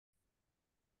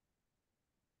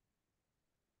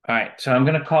All right, so I'm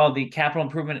going to call the Capital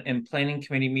Improvement and Planning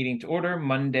Committee meeting to order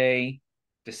Monday,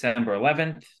 December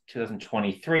 11th,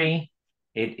 2023.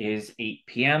 It is 8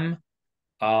 p.m.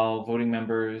 All voting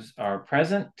members are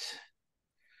present.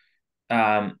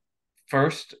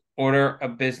 First order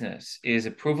of business is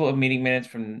approval of meeting minutes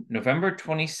from November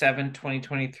 27,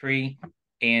 2023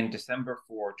 and December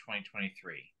 4,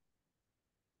 2023.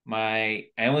 I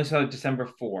only saw December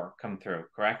 4 come through,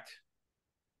 correct?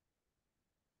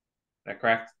 Is that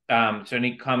correct? So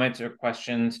any comments or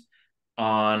questions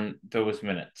on those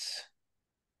minutes?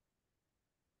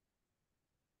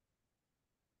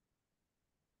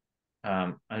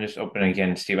 I'm just opening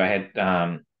again, Steve. I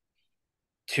had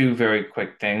two very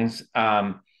quick things.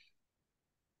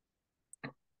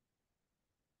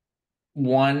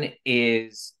 One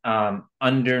is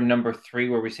under number 3,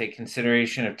 where we say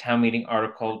consideration of town meeting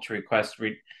article to request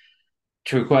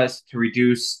to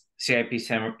reduce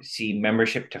CIPC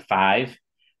membership to 5.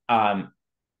 I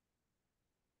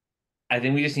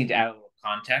think we just need to add a little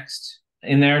context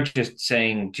in there, just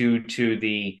saying due to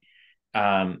the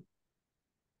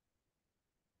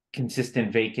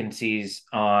consistent vacancies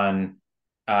on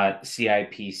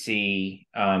CIPC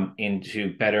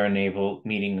into better enable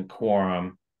meeting the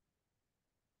quorum,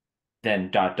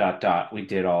 then ... We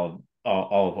did all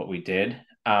of what we did.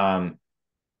 That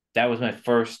was my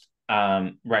first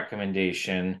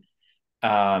recommendation.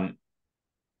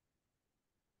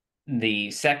 The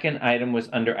second item was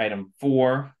under item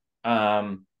 4.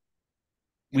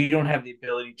 We don't have the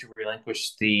ability to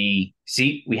relinquish the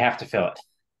seat. We have to fill it.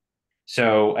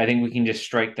 So I think we can just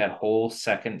strike that whole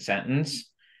second sentence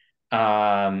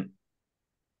because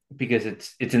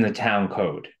it's in the town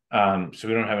code. So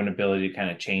we don't have an ability to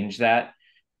kind of change that.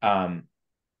 I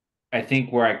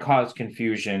think where I caused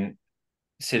confusion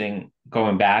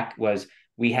going back was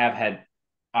we have had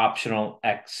optional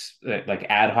like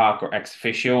ad hoc or ex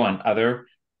officio on other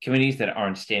committees that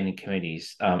aren't standing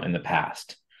committees in the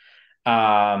past.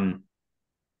 The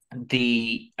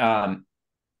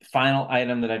final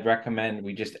item that I'd recommend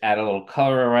we just add a little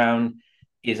color around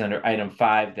is under item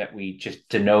 5, that we just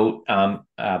denote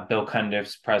Bill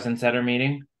Cundiff's presence at our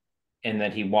meeting and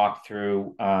that he walked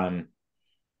through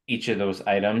each of those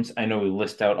items. I know we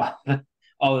list out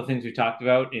all the things we talked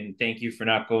about, and thank you for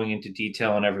not going into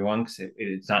detail on everyone because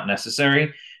it's not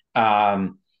necessary.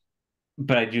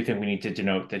 But I do think we need to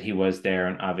denote that he was there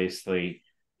and obviously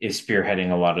is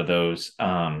spearheading a lot of those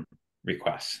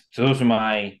requests. So those are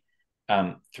my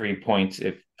 3 points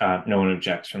if no one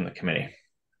objects from the committee.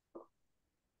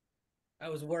 I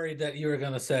was worried that you were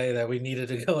going to say that we needed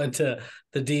to go into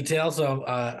the details, so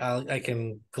I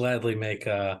can gladly make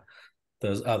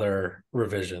those other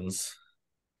revisions.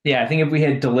 Yeah, I think if we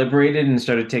had deliberated and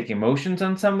started taking motions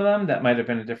on some of them, that might have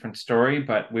been a different story,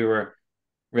 but we were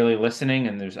really listening,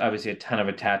 and there's obviously a ton of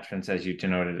attachments as you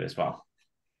denoted as well.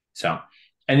 So,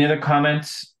 any other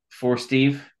comments for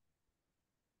Steve?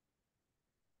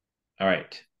 All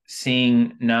right.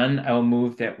 Seeing none, I will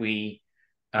move that we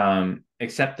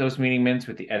accept those meeting minutes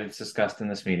with the edits discussed in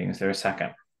this meeting. Is there a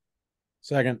second?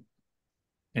 Second.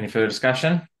 Any further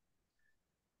discussion?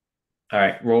 All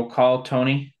right. Roll call.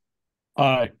 Tony?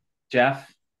 Aye.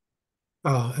 Jeff?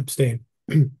 Abstain.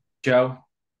 Joe?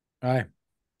 Aye.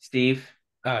 Steve?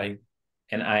 Aye.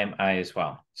 And I am aye as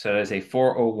well. So there's a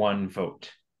 401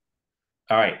 vote.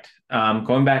 All right.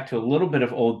 Going back to a little bit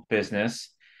of old business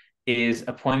is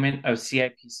appointment of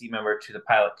CIPC member to the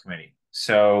pilot committee.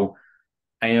 So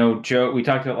I know Joe, we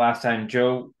talked about last time,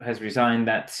 Joe has resigned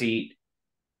that seat.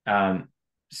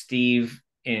 Steve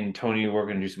and Tony were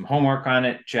going to do some homework on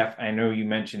it. Jeff, I know you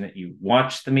mentioned that you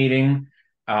watched the meeting.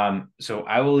 So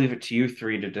I will leave it to you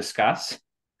three to discuss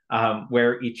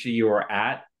where each of you are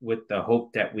at, with the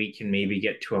hope that we can maybe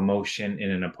get to a motion in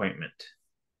an appointment.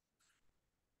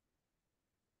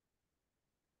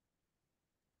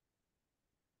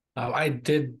 I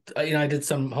did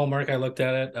some homework. I looked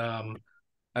at it.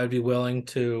 I'd be willing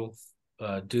to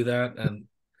do that. And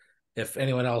if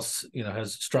anyone else,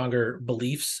 has stronger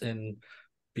beliefs in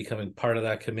becoming part of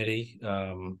that committee,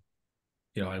 I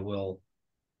will,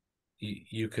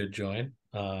 you could join.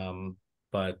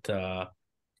 But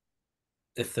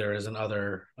if there isn't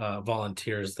other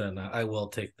volunteers, then I will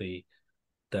take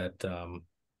I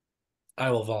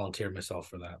will volunteer myself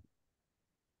for that.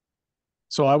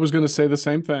 So I was going to say the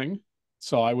same thing.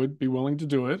 So I would be willing to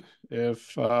do it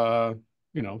if,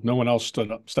 no one else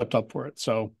stepped up for it.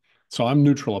 So I'm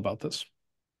neutral about this.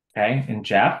 Okay. And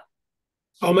Jeff?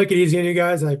 I'll make it easy on you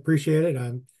guys. I appreciate it.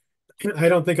 I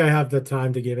don't think I have the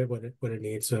time to give it what it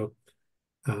needs. So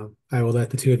I will let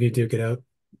the two of you duke it out.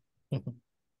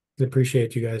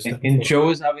 Appreciate you guys And, stepping and forward. Joe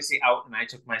is obviously out, and I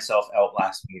took myself out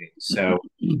last meeting. So,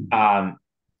 um,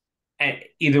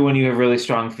 either one, you have really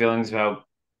strong feelings about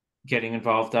getting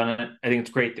involved on it. I think it's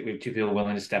great that we have two people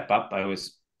willing to step up. I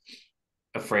was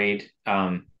afraid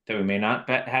that we may not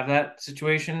have that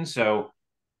situation. So,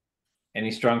 any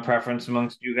strong preference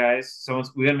amongst you guys?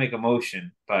 We got to make a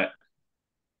motion, but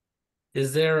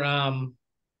Is there I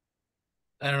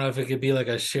don't know if it could be like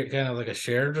a share, kind of like a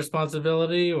shared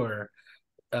responsibility, or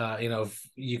if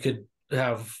you could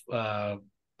have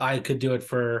I could do it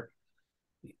for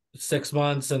 6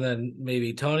 months and then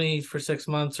maybe Tony for 6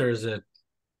 months, or is it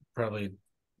probably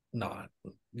not?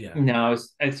 Yeah. no,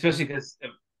 especially because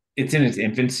it's in its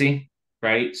infancy,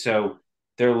 right? So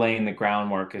they're laying the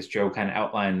groundwork, as Joe kind of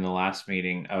outlined in the last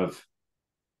meeting, of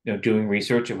doing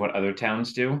research of what other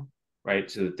towns do, right?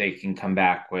 So that they can come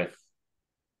back with,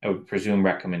 I would presume,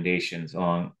 recommendations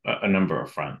along a number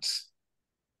of fronts.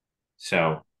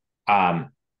 So, I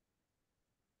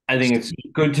think it's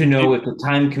good to know if the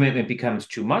time commitment becomes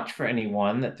too much for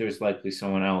anyone, that there's likely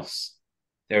someone else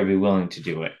that would be willing to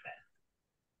do it.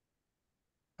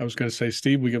 I was going to say,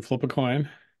 Steve, we could flip a coin.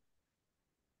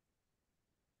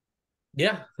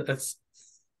 Yeah, I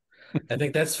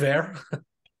think that's fair.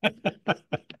 I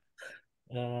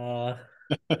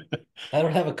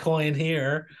don't have a coin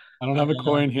here. I don't have a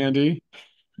coin handy.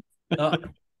 Oh,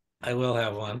 I will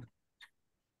have one.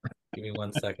 Give me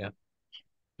 1 second.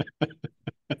 How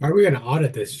are we going to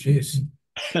audit this? Jeez.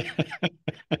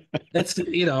 That's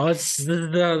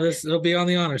this it'll be on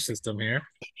the honor system here.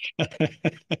 All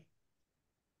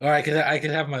right, I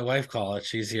could have my wife call it.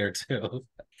 She's here too.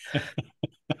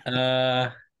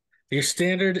 Your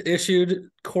standard issued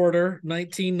quarter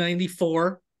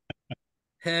 1994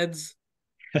 heads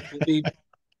will be,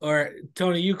 or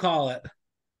Tony, you call it.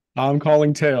 I'm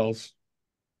calling tails.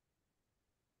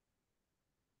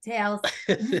 Tails.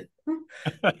 It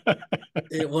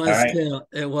was right.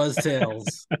 It was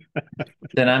tails.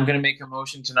 Then I'm going to make a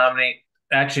motion to nominate.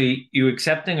 Actually, you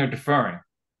accepting or deferring?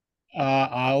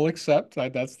 I'll accept.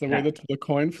 That's the way the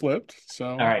coin flipped. So,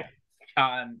 all right.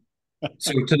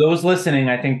 So to those listening,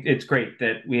 I think it's great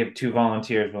that we have two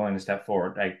volunteers willing to step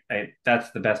forward.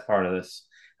 That's the best part of this.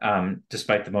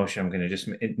 Despite the motion I'm going to just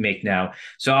make now.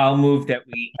 So I'll move that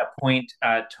we appoint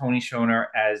Tony Schoner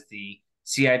as the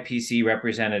CIPC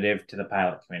representative to the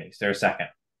pilot committee. Is there a second?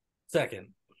 Second.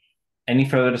 Any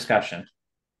further discussion?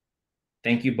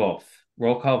 Thank you both.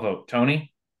 Roll call vote.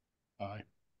 Tony? Aye.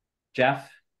 Jeff?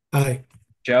 Aye.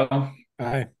 Joe?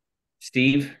 Aye.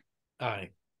 Steve?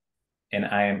 Aye. And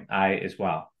I am aye as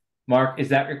well. Mark, does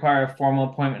that require a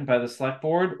formal appointment by the select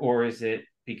board, or is it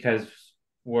because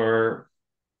we're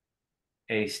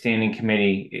a standing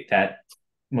committee that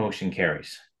motion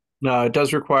carries? No, it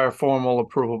does require formal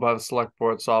approval by the select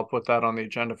board, so I'll put that on the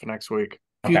agenda for next week.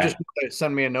 If you just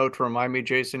send me a note to remind me,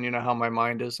 Jason, you know how my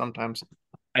mind is sometimes.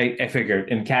 I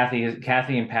figured, and Kathy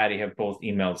and Patty have both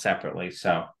emailed separately,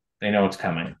 so they know it's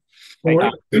coming.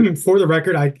 For the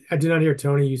record, I did not hear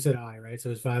Tony. You said aye, right?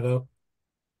 So it's 5-0.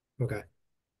 Okay.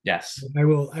 Yes. I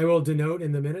will denote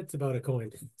in the minutes about a coin.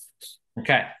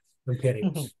 Okay. I'm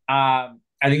kidding. I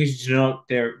think you should denote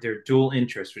their dual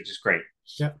interest, which is great.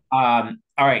 Yeah. All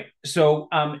right. So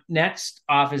next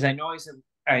off is, I know I said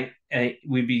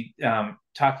we'd be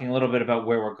talking a little bit about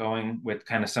where we're going with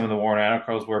kind of some of the warrant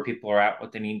articles, where people are at,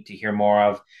 what they need to hear more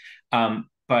of.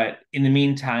 But in the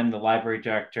meantime, the library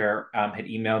director had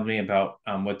emailed me about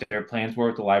what their plans were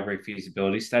with the library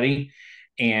feasibility study.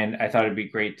 And I thought it'd be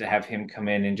great to have him come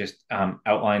in and just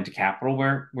outline to capital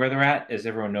where they're at. As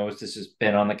everyone knows, this has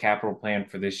been on the capital plan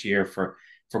for this year for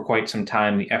quite some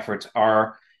time. The efforts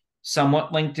are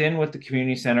somewhat linked in with the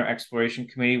Community Center Exploration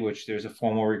Committee, which there's a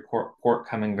formal report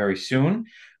coming very soon.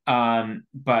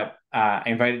 But I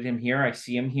invited him here. I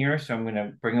see him here, so I'm going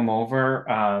to bring him over.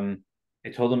 I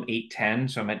told him 8:10,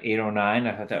 so I'm at 8:09.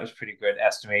 I thought that was pretty good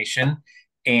estimation.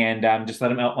 And just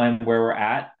let him outline where we're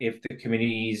at. If the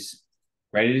committee's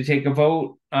ready to take a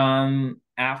vote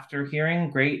after hearing,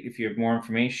 great. If you have more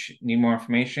information, need more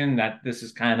information, that this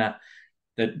is kind of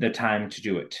the time to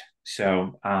do it.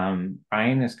 So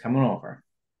Ryan is coming over.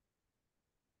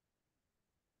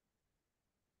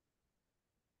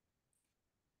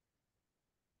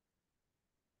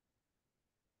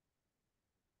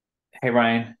 Hey,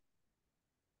 Ryan.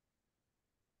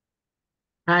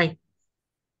 Hi.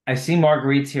 I see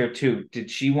Marguerite's here too. Did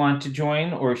she want to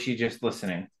join, or is she just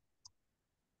listening?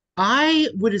 I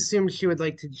would assume she would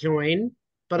like to join,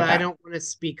 but Okay. I don't want to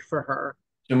speak for her.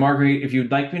 So Marguerite, if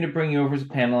you'd like me to bring you over as a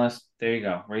panelist, there you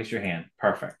go. Raise your hand.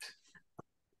 Perfect.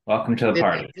 Welcome to the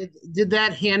party. Did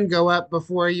that hand go up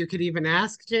before you could even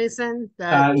ask, Jason?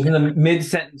 It was in the mid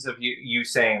sentence of you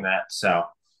saying that. So,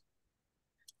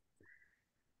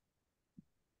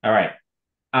 all right.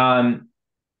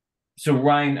 So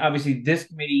Ryan, obviously, this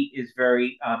committee is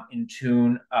very in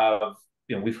tune of,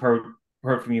 we've heard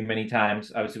from you many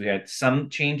times. Obviously, we had some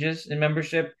changes in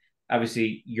membership.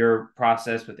 Obviously, your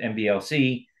process with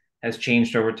MBLC has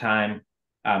changed over time.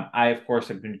 I, of course,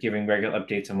 have been giving regular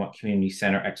updates on what Community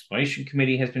Center Exploration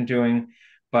Committee has been doing.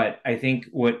 But I think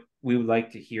what we would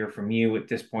like to hear from you at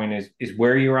this point is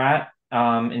where you're at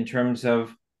in terms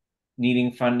of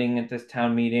needing funding at this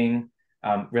town meeting,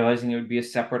 realizing it would be a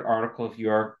separate article if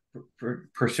you're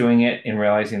pursuing it, and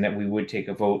realizing that we would take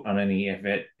a vote on any of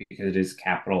it because it is a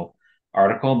capital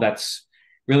article. That's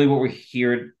really what we're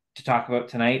here to talk about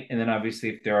tonight. And then obviously,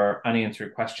 if there are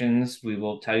unanswered questions, we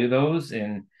will tell you those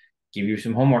and give you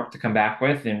some homework to come back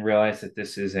with, and realize that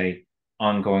this is a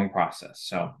ongoing process.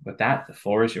 So with that, the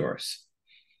floor is yours.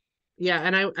 Yeah,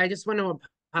 and I just want to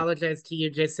apologize to you,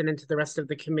 Jason, and to the rest of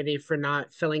the committee for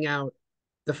not filling out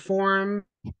the form.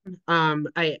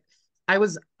 I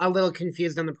was a little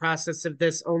confused on the process of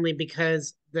this, only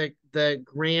because the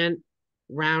grant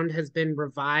round has been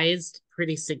revised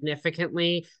pretty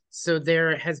significantly. So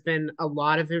there has been a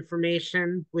lot of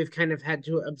information we've kind of had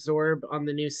to absorb on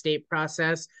the new state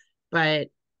process. But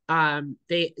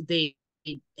they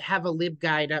have a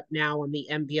LibGuide up now on the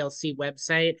MBLC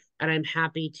website, and I'm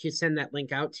happy to send that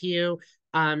link out to you.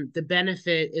 The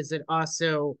benefit is it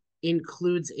also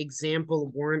includes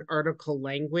example warrant article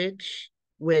language,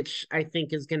 which I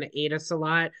think is going to aid us a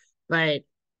lot. But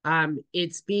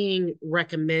it's being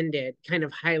recommended kind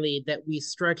of highly that we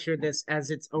structure this as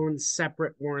its own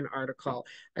separate warrant article,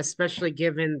 especially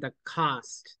given the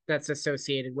cost that's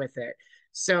associated with it.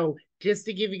 So just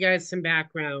to give you guys some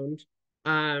background,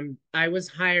 I was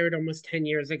hired almost 10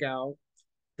 years ago.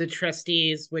 The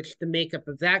trustees, which the makeup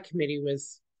of that committee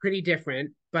was pretty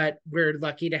different, but we're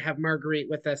lucky to have Marguerite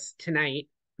with us tonight,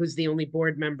 who's the only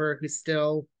board member who's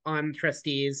still on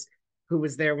trustees, who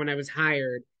was there when I was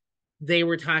hired. They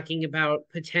were talking about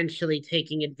potentially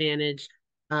taking advantage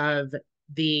of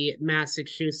the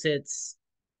Massachusetts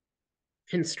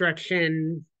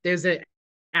construction. There's an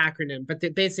acronym, but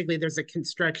basically there's a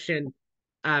construction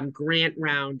grant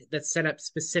round that's set up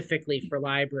specifically for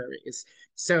libraries.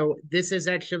 So this is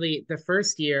actually the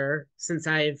first year since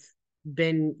I've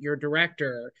been your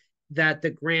director that the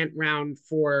grant round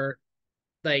for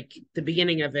like the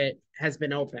beginning of it has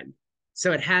been open.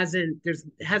 So it hasn't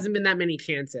been that many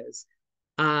chances.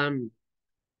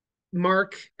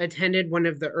 Mark attended one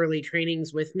of the early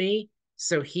trainings with me,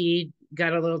 so he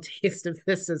got a little taste of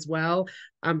this as well.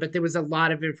 But there was a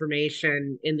lot of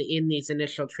information in these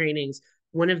initial trainings.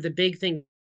 One of the big things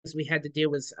we had to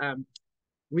do was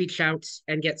reach out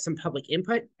and get some public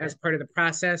input as part of the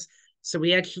process. So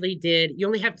we actually did, you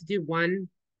only have to do one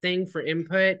thing for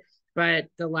input, but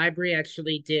the library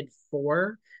actually did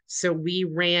 4. So we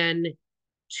ran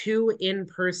 2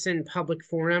 in-person public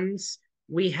forums.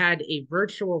 We had a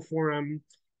virtual forum,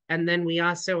 and then we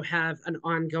also have an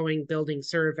ongoing building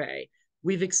survey.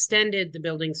 We've extended the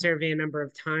building survey a number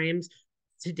of times.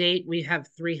 To date, we have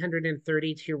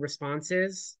 332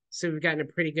 responses. So we've gotten a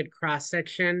pretty good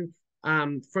cross-section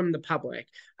from the public.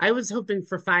 I was hoping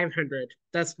for 500.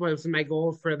 That was my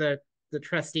goal for the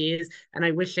trustees. And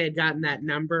I wish I had gotten that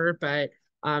number, but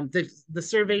the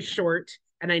survey's short.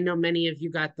 And I know many of you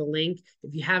got the link.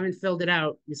 If you haven't filled it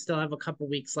out, you still have a couple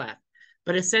weeks left.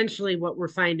 But essentially what we're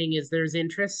finding is there's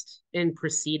interest in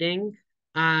proceeding.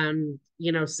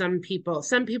 Some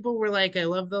people were like, I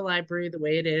love the library the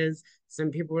way it is.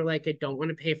 Some people were like, I don't want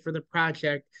to pay for the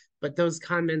project, but those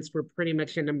comments were pretty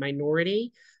much in a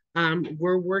minority.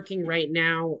 We're working right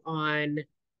now on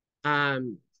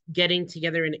getting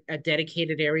together in a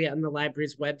dedicated area on the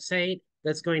library's website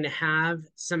that's going to have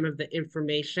some of the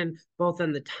information, both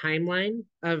on the timeline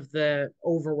of the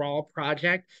overall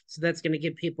project. So that's going to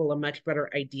give people a much better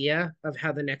idea of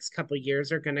how the next couple of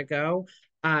years are going to go,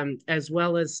 as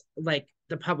well as like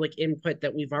the public input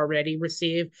that we've already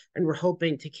received. And we're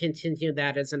hoping to continue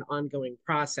that as an ongoing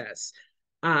process.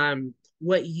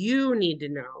 What you need to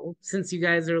know, since you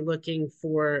guys are looking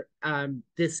for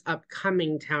this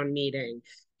upcoming town meeting,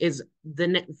 is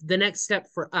the next step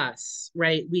for us,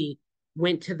 right? We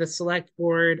went to the select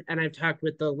board, and I've talked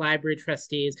with the library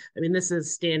trustees. I mean, this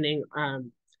is standing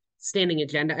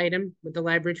agenda item with the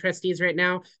library trustees right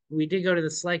now. We did go to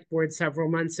the select board several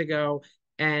months ago,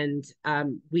 and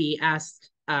we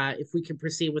asked if we could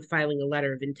proceed with filing a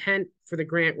letter of intent for the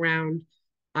grant round.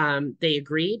 They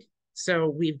agreed. So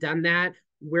we've done that.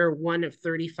 We're one of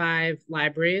 35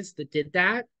 libraries that did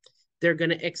that. they're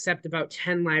going to accept about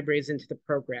 10 libraries into the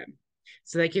program.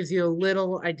 So that gives you a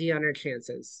little idea on our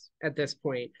chances at this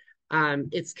point.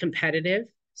 It's competitive,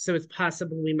 so it's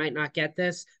possible we might not get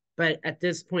this, but at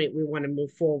this point, we want to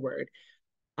move forward.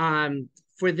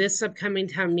 For this upcoming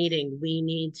town meeting, we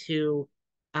need to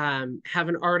have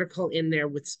an article in there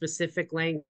with specific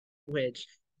language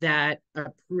that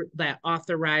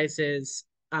authorizes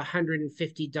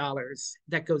 $150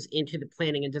 that goes into the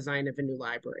planning and design of a new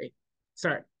library.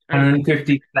 Sorry,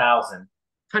 150,000.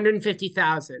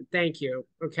 150,000. Thank you.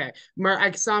 Okay,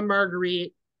 I saw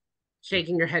Marguerite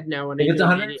shaking her head no, and if it's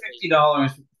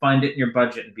 $150, find it in your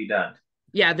budget and be done.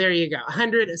 Yeah, there you go.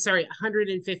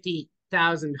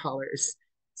 $150,000.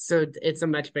 So it's a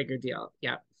much bigger deal.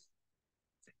 Yeah.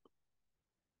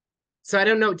 So I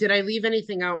don't know. Did I leave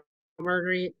anything out,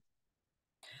 Marguerite?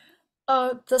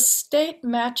 The state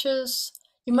matches.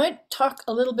 You might talk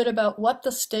a little bit about what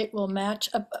the state will match.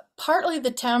 Partly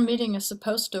the town meeting is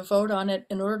supposed to vote on it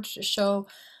in order to show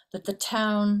that the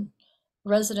town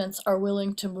residents are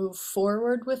willing to move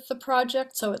forward with the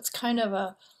project. So it's kind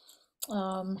of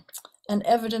an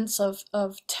evidence of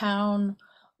town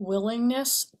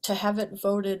willingness to have it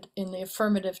voted in the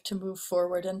affirmative to move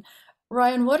forward. And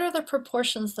Ryan, what are the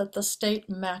proportions that the state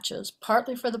matches,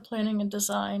 partly for the planning and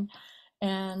design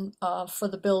and for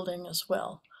the building as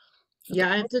well?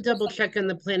 Yeah, I have to double check on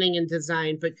the planning and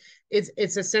design, but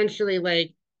it's essentially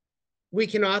like we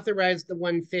can authorize the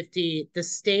 150. The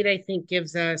state, I think,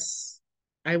 gives us,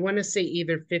 I want to say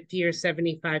either 50 or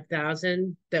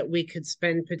 75,000 that we could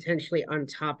spend potentially on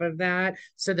top of that.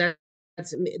 So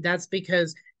that's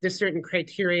because there's certain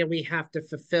criteria we have to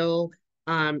fulfill,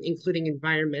 including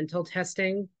environmental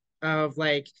testing of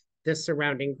like the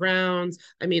surrounding grounds.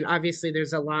 I mean, obviously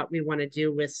there's a lot we want to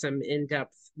do with some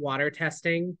in-depth water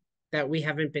testing that we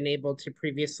haven't been able to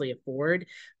previously afford.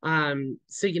 So,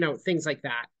 things like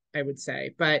that, I would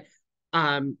say. But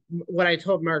what I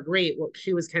told Marguerite, what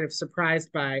she was kind of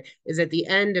surprised by, is at the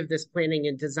end of this planning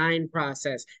and design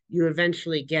process, you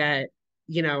eventually get,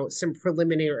 some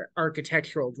preliminary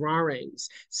architectural drawings.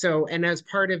 So, and as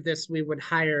part of this, we would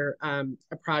hire a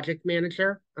project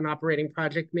manager, an operating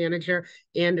project manager,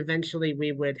 and eventually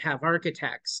we would have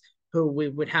architects who we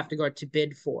would have to go out to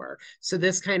bid for. So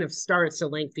this kind of starts a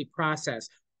lengthy process.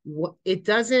 It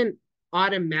doesn't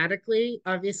automatically,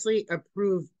 obviously,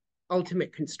 approve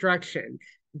ultimate construction.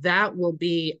 That will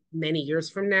be many years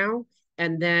from now.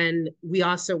 And then we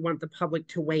also want the public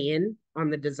to weigh in on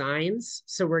the designs.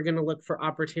 So we're going to look for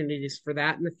opportunities for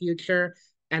that in the future.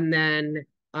 And then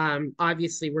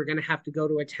obviously we're going to have to go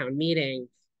to a town meeting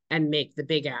and make the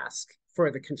big ask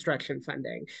for the construction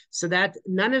funding. So that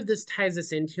none of this ties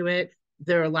us into it.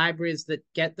 There are libraries that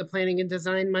get the planning and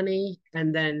design money,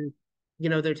 and then,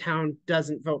 their town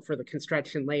doesn't vote for the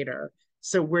construction later.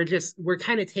 So we're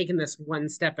kind of taking this one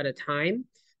step at a time,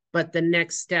 but the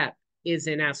next step is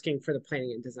in asking for the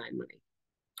planning and design money.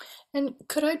 And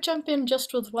could I jump in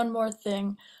just with one more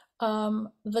thing?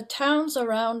 The towns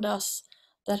around us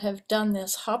that have done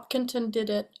this, Hopkinton did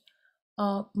it,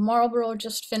 Marlborough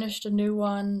just finished a new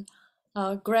one,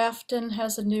 Grafton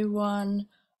has a new one,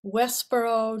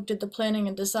 Westboro did the planning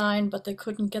and design, but they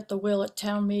couldn't get the will at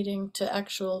town meeting to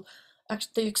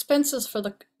the expenses for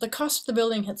the cost of the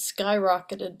building had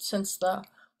skyrocketed since the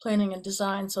planning and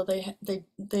design, so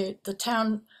the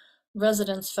town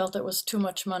residents felt it was too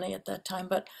much money at that time.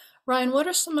 But Ryan, what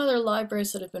are some other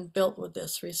libraries that have been built with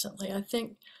this recently? I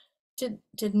think did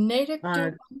Natick do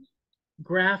one?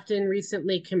 Grafton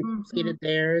recently completed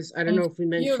theirs. I don't know if we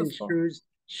mentioned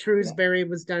Shrewsbury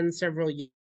was done several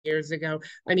years ago.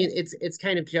 I mean, it's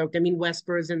kind of joked. I mean,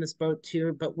 Westboro's in this boat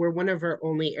too, but we're one of our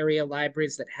only area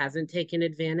libraries that hasn't taken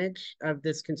advantage of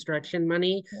this construction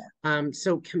money. Yeah.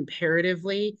 So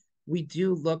comparatively, we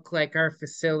do look like our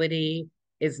facility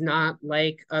is not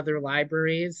like other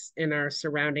libraries in our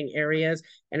surrounding areas.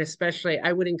 And especially,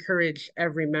 I would encourage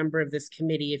every member of this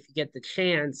committee, if you get the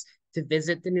chance, to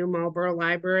visit the new Marlborough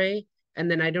Library. And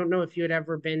then I don't know if you had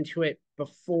ever been to it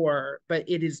before, but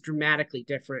it is dramatically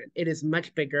different. It is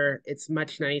much bigger. It's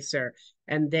much nicer.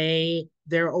 And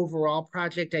their overall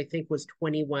project, I think, was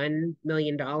 $21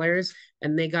 million.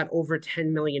 And they got over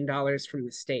 $10 million from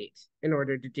the state in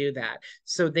order to do that.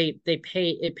 So it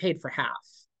paid for half.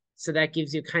 So that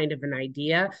gives you kind of an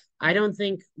idea. I don't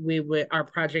think our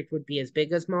project would be as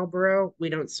big as Marlborough. We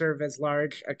don't serve as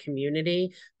large a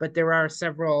community, but there are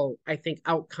several, I think,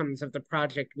 outcomes of the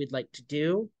project we'd like to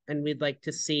do. And we'd like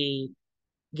to see,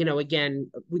 again,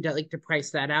 we'd like to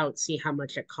price that out, see how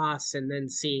much it costs, and then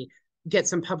get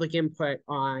some public input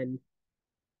on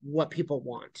what people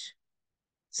want.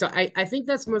 So I think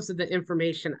that's most of the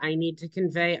information I need to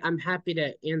convey. I'm happy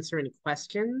to answer any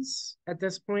questions at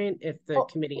this point if the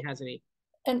committee has any.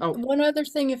 And one other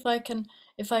thing, if I can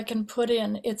put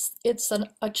in, it's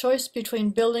a choice between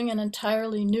building an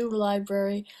entirely new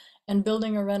library and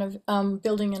building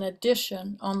building an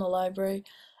addition on the library.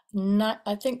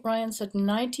 I think Ryan said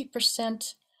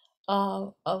 90%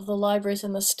 of the libraries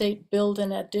in the state build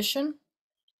an addition,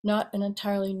 not an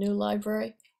entirely new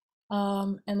library.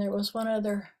 And there was one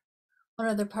other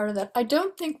part of that. I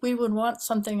don't think we would want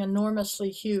something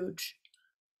enormously huge.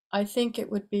 I think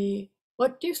it would be,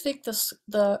 what do you think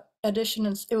the addition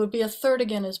is? It would be a third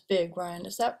again as big, Ryan.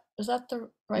 Is that the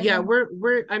right Yeah,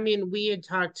 number? I mean, we had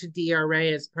talked to DRA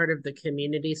as part of the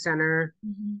community center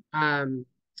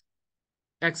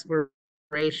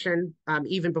exploration,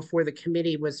 even before the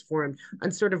committee was formed,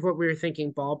 on sort of what we were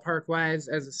thinking ballpark wise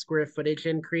as a square footage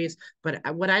increase. But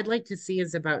what I'd like to see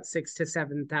is about 6,000 to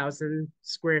 7,000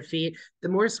 square feet. The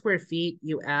more square feet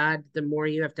you add, the more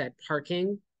you have to add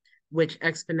parking, which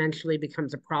exponentially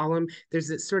becomes a problem. There's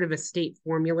a sort of a state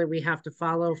formula we have to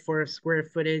follow for square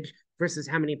footage versus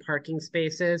how many parking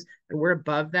spaces. And we're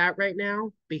above that right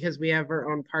now because we have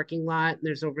our own parking lot and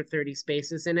there's over 30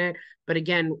 spaces in it. But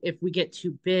again, if we get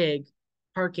too big,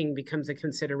 parking becomes a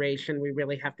consideration we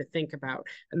really have to think about.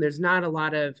 And there's not a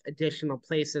lot of additional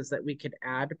places that we could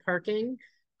add parking.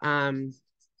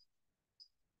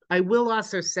 I will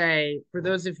also say, for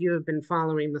those of you who have been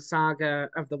following the saga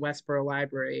of the Westboro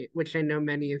Library, which I know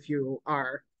many of you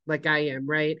are, like I am,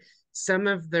 right? Some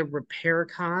of the repair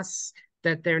costs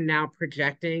that they're now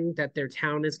projecting that their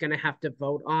town is going to have to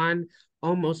vote on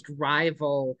almost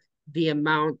rival the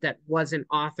amount that wasn't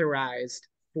authorized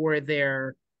for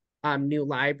their new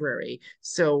library.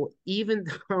 So even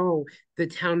though the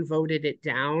town voted it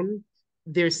down,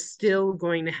 they're still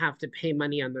going to have to pay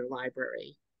money on their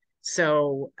library.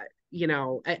 So, you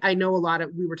know, I know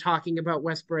we were talking about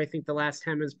Westboro, I think the last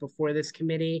time was before this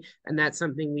committee, and that's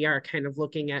something we are kind of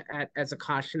looking at as a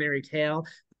cautionary tale.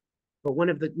 But one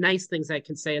of the nice things I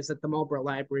can say is that the Marlboro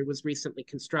Library was recently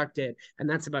constructed, and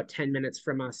that's about 10 minutes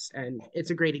from us. And it's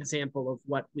a great example of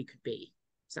what we could be.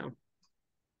 So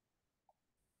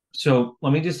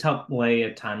let me just help lay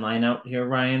a timeline out here,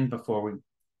 Ryan, before we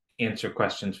answer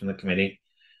questions from the committee.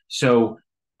 So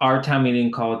our town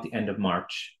meeting call at the end of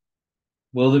March.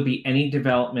 Will there be any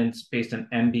developments based on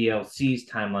MBLC's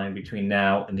timeline between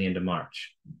now and the end of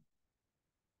March?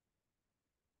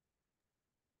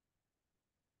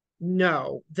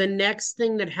 No, the next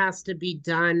thing that has to be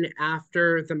done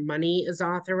after the money is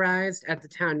authorized at the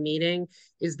town meeting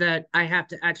is that I have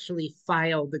to actually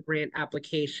file the grant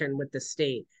application with the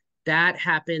state. That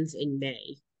happens in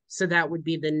May. So that would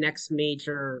be the next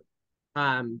major date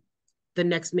on the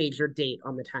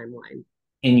timeline.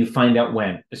 And you find out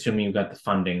when, assuming you got the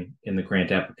funding and the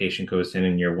grant application goes in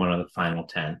and you're one of the final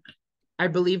 10. I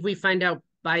believe we find out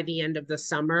by the end of the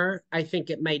summer. I think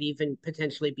it might even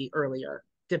potentially be earlier,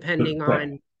 depending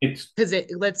on, because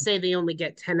let's say they only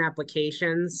get 10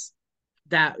 applications,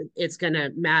 that it's going to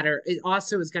matter. It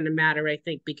also is going to matter, I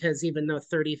think, because even though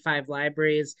 35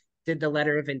 libraries did the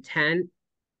letter of intent,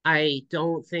 I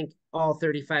don't think all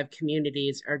 35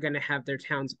 communities are going to have their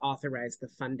towns authorize the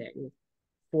funding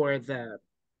for the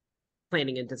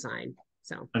planning and design.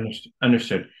 So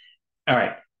understood. All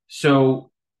right.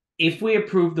 So if we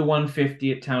approve the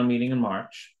 150 at town meeting in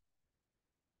March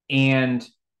and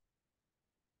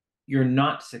you're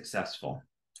not successful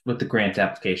with the grant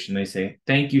application, they say,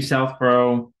 thank you,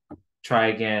 Southborough, try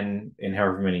again in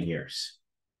however many years.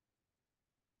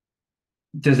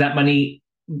 Does that money,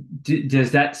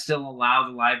 does that still allow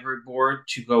the library board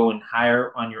to go and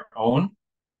hire on your own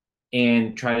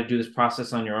and try to do this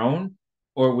process on your own?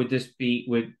 Or would this be,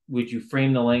 would you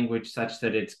frame the language such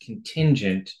that it's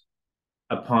contingent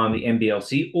upon the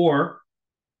MBLC, or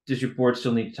does your board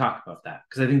still need to talk about that?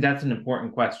 Because I think that's an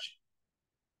important question.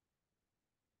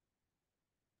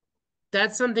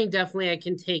 That's something definitely I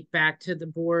can take back to the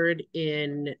board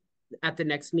at the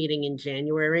next meeting in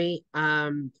January. I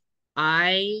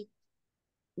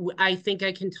think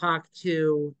I can talk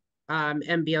to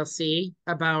MBLC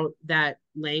about that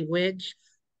language.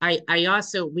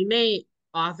 We may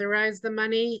authorize the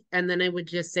money, and then I would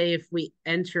just say if we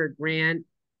enter a grant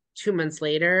 2 months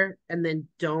later and then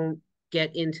don't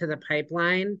get into the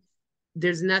pipeline,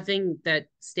 there's nothing that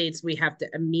states we have to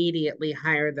immediately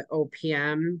hire the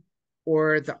OPM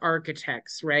or the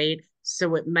architects, right?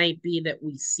 So it might be that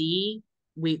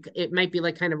it might be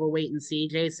like kind of a wait and see,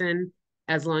 Jason,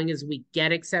 as long as we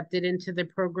get accepted into the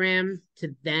program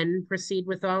to then proceed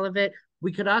with all of it.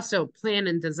 We could also plan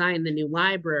and design the new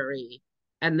library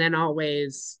and then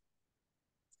always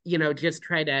just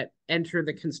try to enter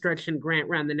the construction grant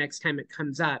round the next time it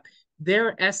comes up.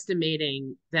 They're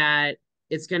estimating that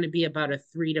it's going to be about a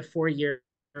 3 to 4 year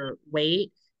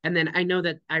wait. And then I know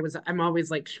that I'm always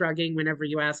like shrugging whenever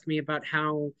you ask me about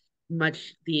how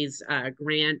much these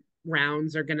grant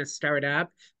rounds are going to start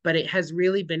up, but it has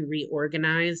really been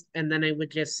reorganized. And then I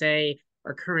would just say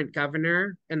our current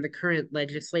governor and the current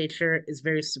legislature is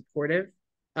very supportive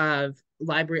of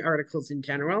library articles in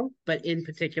general, but in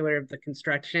particular of the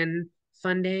construction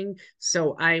funding.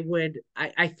 So I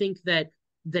think that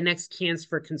the next chance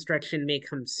for construction may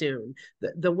come soon.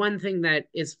 The one thing that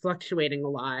is fluctuating a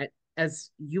lot,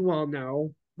 as you all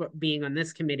know, being on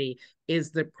this committee,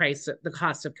 is the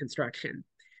cost of construction.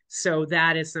 So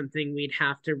that is something we'd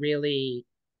have to really,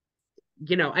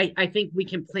 I think we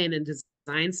can plan and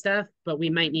design stuff, but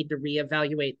we might need to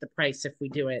reevaluate the price if we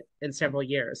do it in several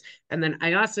years. And then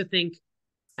I also think,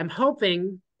 I'm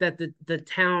hoping that the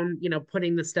town,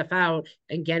 putting the stuff out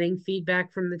and getting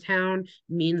feedback from the town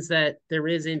means that there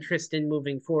is interest in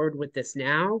moving forward with this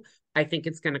now. I think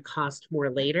it's going to cost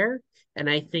more later. And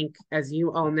I think, as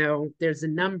you all know, there's a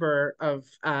number of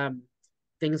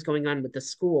things going on with the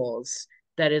schools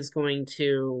that is going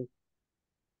to,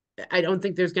 I don't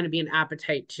think there's going to be an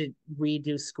appetite to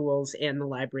redo schools and the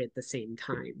library at the same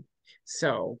time.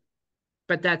 So,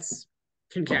 but that's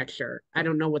conjecture. I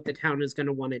don't know what the town is going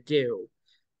to want to do,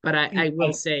 but I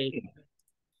will say,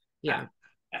 yeah.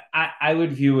 I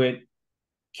would view it,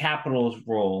 capital's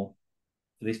role,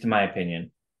 at least in my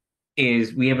opinion,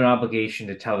 is we have an obligation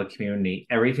to tell the community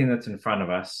everything that's in front of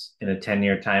us in a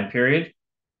 10-year time period,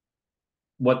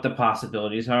 what the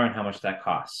possibilities are and how much that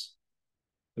costs.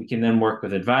 We can then work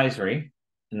with advisory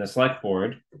and the select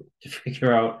board to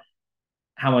figure out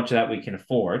how much of that we can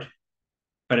afford.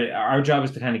 But our job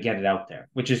is to kind of get it out there,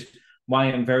 which is why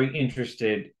I'm very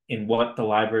interested in what the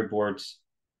library board's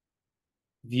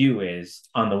view is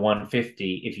on the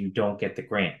 150 if you don't get the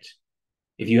grant.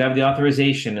 If you have the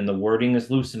authorization and the wording is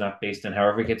loose enough based on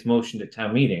however it gets motioned at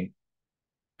town meeting,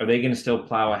 are they going to still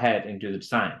plow ahead and do the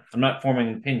design? I'm not forming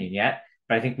an opinion yet,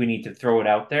 but I think we need to throw it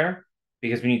out there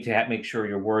because we need to make sure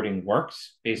your wording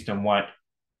works based on what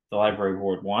the library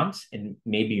board wants. And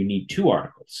maybe you need 2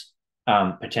 articles,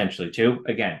 potentially 2.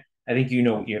 Again, I think you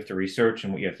know what you have to research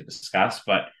and what you have to discuss,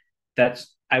 but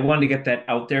I wanted to get that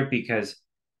out there because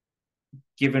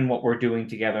given what we're doing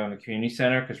together on the community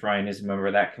center, because Ryan is a member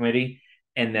of that committee,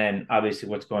 and then obviously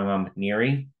what's going on with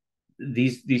NERI,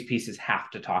 these pieces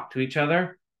have to talk to each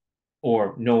other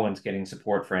or no one's getting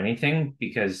support for anything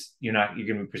because you're going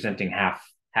to be presenting half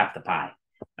the pie.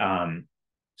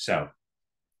 So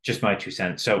just my 2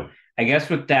 cents. So I guess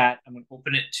with that, I'm going to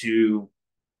open it to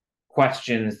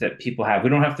questions that people have. We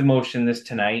don't have to motion this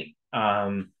tonight.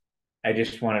 I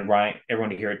just wanted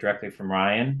everyone to hear it directly from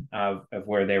Ryan of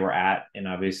where they were at. And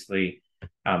obviously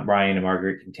Ryan and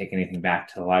Margaret can take anything back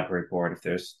to the library board if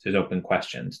there's open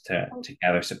questions to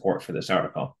gather support for this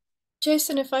article.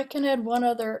 Jason, if I can add one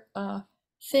other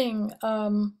thing.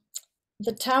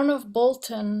 The town of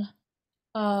Bolton,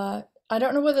 I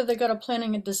don't know whether they got a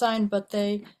planning and design, but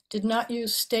they did not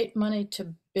use state money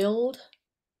to build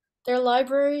their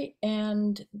library,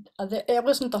 and it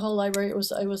wasn't the whole library. It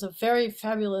was a very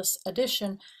fabulous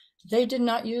addition. They did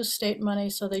not use state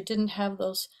money, so they didn't have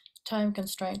those time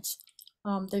constraints.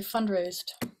 They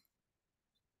fundraised.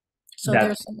 So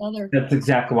there's another. That's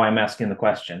exactly why I'm asking the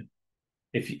question.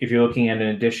 If you're looking at an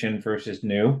addition versus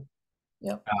new,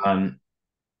 yep.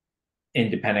 And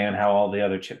depending on how all the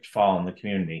other chips fall in the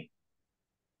community,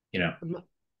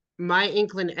 My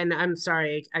inkling, and I'm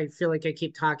sorry, I feel like I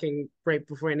keep talking right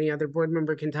before any other board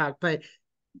member can talk, but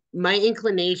my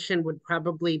inclination would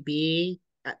probably be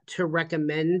to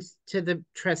recommend to the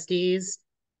trustees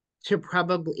to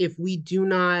probably, if we do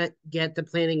not get the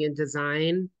planning and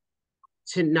design,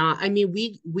 to not, I mean,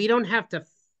 we don't have to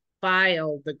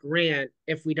file the grant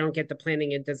if we don't get the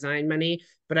planning and design money,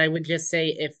 but I would just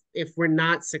say if we're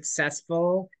not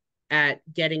successful at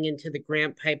getting into the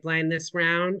grant pipeline this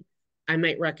round, I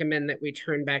might recommend that we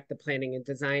turn back the planning and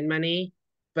design money.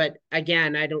 But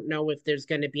again, I don't know if there's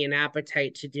going to be an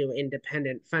appetite to do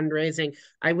independent fundraising.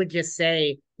 I would just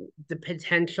say the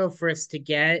potential for us to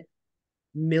get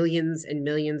millions and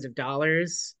millions of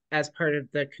dollars as part of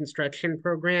the construction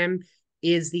program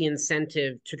is the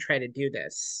incentive to try to do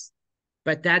this.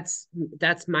 But that's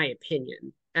my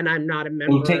opinion. And I'm not a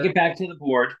member. We'll take it back to the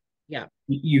board. Yeah.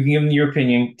 You give them your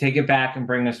opinion, take it back and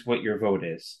bring us what your vote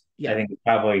is. Yeah. I think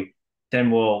probably then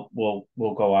we'll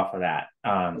go off of that.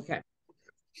 Okay.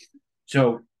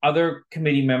 So other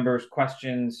committee members,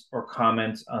 questions or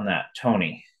comments on that?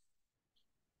 Tony?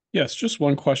 Yes, just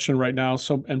one question right now.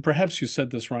 So, and perhaps you said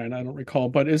this, Ryan, I don't recall,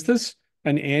 but is this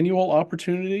an annual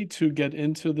opportunity to get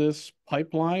into this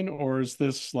pipeline, or is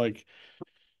this like,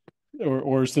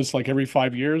 or is this like every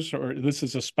 5 years, or this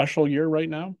is a special year right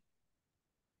now?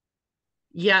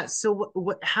 Yeah, so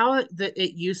how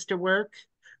it used to work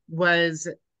was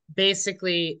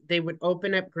basically they would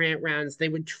open up grant rounds. They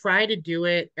would try to do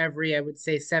it every, I would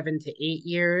say, 7 to 8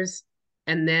 years,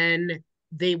 and then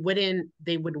they would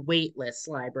wait list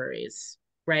libraries,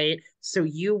 right? So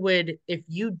you would, if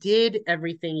you did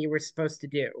everything you were supposed to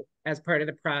do as part of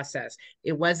the process,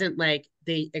 it wasn't like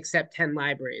they accept 10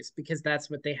 libraries because that's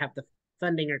what they have the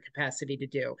funding or capacity to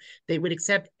do. They would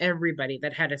accept everybody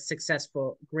that had a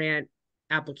successful grant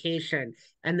application,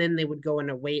 and then they would go on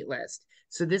a wait list.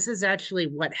 So this is actually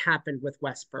what happened with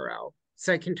Westboro.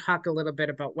 So I can talk a little bit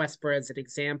about Westboro as an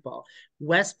example.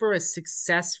 Westboro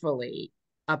successfully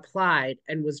applied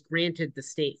and was granted the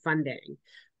state funding,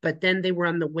 but then they were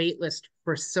on the wait list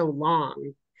for so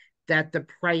long that the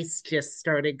price just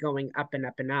started going up and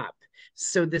up and up.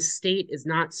 So the state is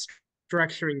not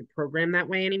structuring the program that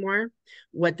way anymore.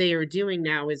 What they are doing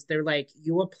now is they're like,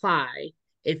 you apply,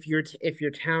 if your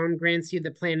town grants you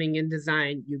the planning and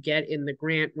design, you get in the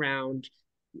grant round.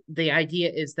 The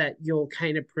idea is that you'll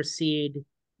kind of proceed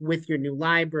with your new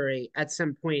library at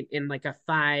some point in like a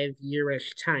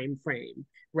 5-year-ish time frame,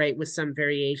 right, with some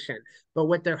variation. But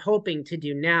what they're hoping to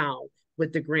do now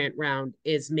with the grant round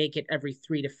is make it every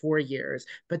 3 to 4 years,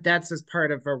 but that's as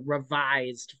part of a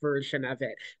revised version of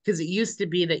it, because it used to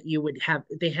be that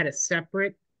they had a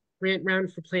separate grant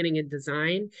round for planning and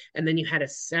design, and then you had a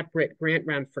separate grant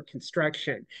round for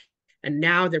construction. And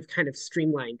now they've kind of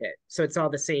streamlined it. So it's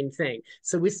all the same thing.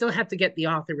 So we still have to get the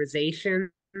authorizations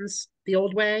the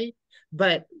old way,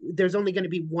 but there's only going to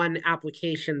be one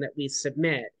application that we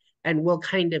submit. And we'll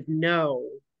kind of know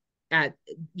at,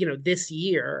 this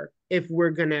year if we're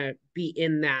going to be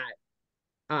in that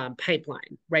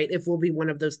pipeline, right? If we'll be one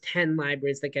of those 10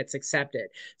 libraries that gets accepted.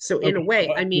 So in a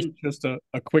way, I mean, just a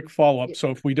quick follow-up.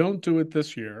 So if we don't do it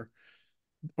this year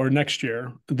or next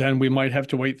year, then we might have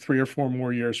to wait 3 or 4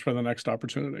 more years for the next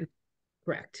opportunity.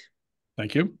 Correct.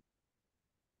 Thank you.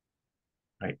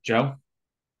 All right, Joe?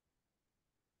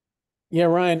 Yeah,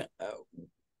 Ryan,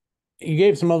 you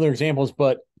gave some other examples,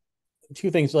 but 2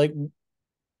 things, like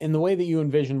in the way that you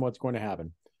envision what's going to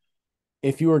happen.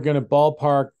 If you were going to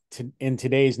ballpark in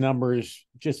today's numbers,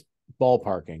 just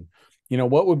ballparking,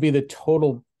 what would be the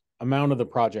total amount of the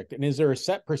project? And is there a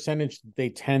set percentage that they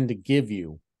tend to give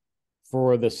you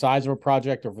for the size of a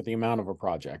project or for the amount of a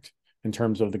project in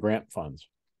terms of the grant funds?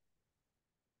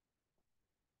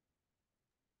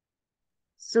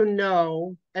 So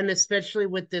no, and especially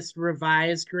with this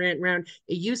revised grant round,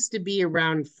 it used to be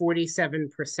around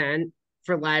 47%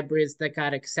 for libraries that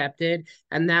got accepted,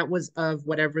 and that was of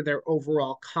whatever their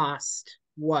overall cost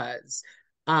was.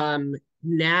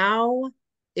 Now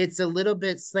it's a little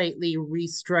bit slightly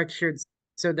restructured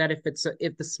so that if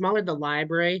the smaller the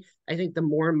library, I think the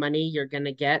more money you're going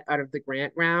to get out of the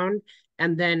grant round.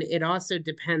 And then it also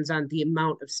depends on the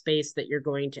amount of space that you're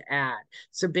going to add.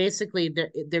 So basically,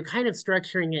 they're kind of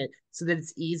structuring it so that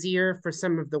it's easier for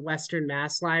some of the Western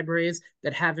Mass libraries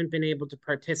that haven't been able to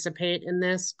participate in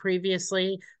this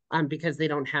previously, because they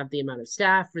don't have the amount of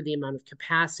staff or the amount of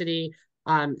capacity.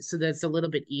 So that's a little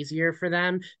bit easier for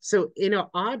them. So in an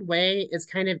odd way, it's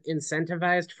kind of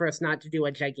incentivized for us not to do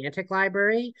a gigantic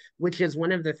library, which is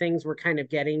one of the things we're kind of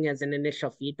getting as an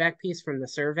initial feedback piece from the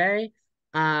survey.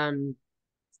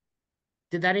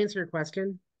 Did that answer your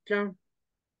question, Joe?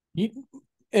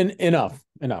 Enough.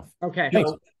 Okay.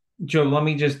 Joe, let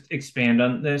me just expand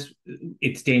on this.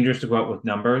 It's dangerous to go out with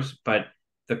numbers, but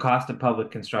the cost of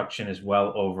public construction is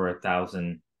well over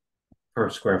 $1,000 per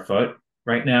square foot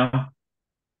right now.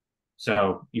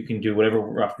 So you can do whatever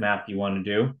rough math you want to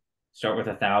do. Start with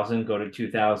 1,000, go to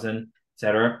 2,000,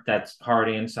 etc. That's hard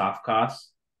and soft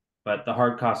costs, but the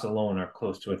hard costs alone are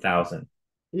close to 1,000.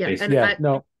 Yeah, basically.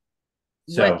 and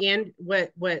So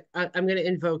what I'm going to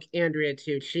invoke Andrea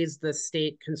too. She's the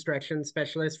state construction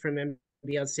specialist from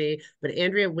MBLC, but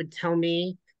Andrea would tell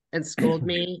me and scold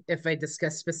me if I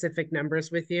discuss specific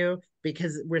numbers with you,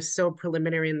 because we're so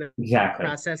preliminary in the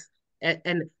process.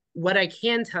 And what I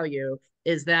can tell you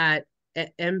is that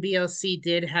MBLC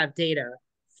did have data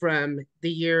from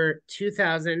the year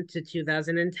 2000 to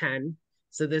 2010.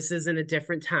 So this isn't a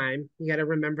different time. You got to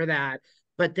remember that.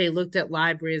 But they looked at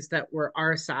libraries that were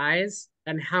our size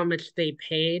and how much they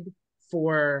paid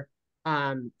for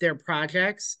their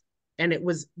projects. And it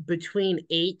was between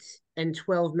 $8 and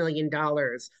 $12 million,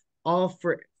 all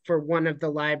for one of the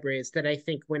libraries that I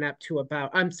think went up to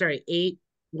about,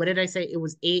 what did I say? It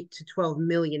was $8 to $12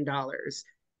 million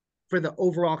for the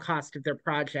overall cost of their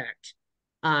project.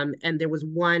 And there was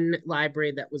one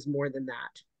library that was more than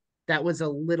that. That was a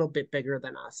little bit bigger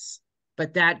than us.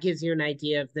 But that gives you an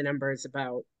idea of the numbers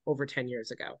about over 10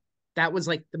 years ago. That was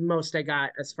like the most I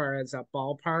got as far as a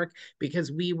ballpark,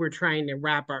 because we were trying to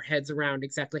wrap our heads around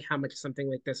exactly how much something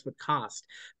like this would cost.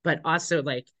 But also,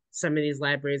 like, some of these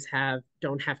libraries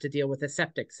don't have to deal with a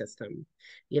septic system.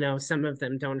 Some of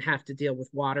them don't have to deal with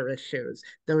water issues.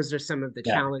 Those are some of the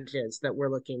challenges that we're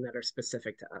looking that are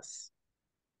specific to us.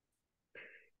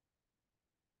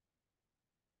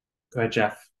 Go ahead,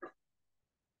 Jeff.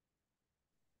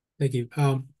 Thank you.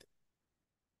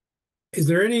 Is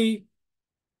there any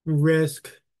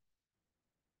risk,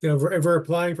 if we're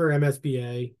applying for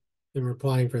MSBA and we're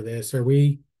applying for this, are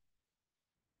we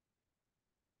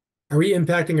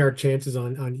impacting our chances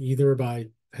on either by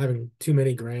having too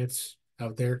many grants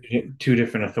out there? Two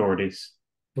different authorities.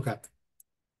 Okay.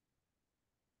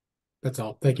 That's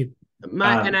all. Thank you.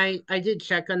 And I did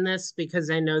check on this because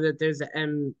I know that there's a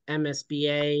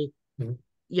MSBA,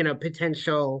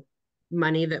 potential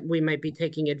money that we might be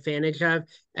taking advantage of.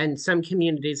 And some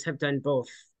communities have done both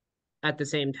at the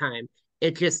same time.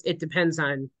 It depends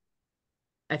on,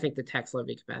 I think, the tax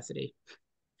levy capacity.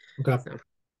 Okay. So.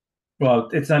 Well,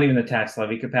 it's not even the tax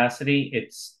levy capacity.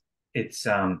 It's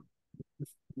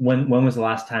when was the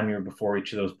last time you were before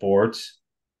each of those boards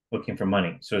looking for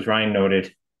money? So as Ryan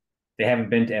noted, they haven't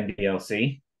been to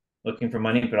MBLC looking for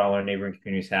money, but all our neighboring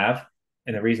communities have.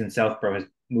 And the reason Southborough has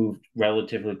moved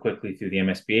relatively quickly through the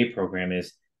MSBA program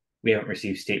is we haven't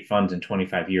received state funds in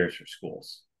 25 years for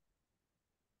schools.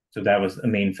 So that was a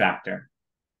main factor.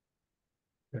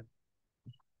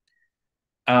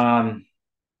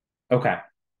 Okay.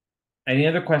 Any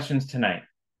other questions tonight?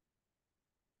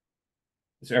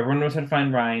 So everyone knows how to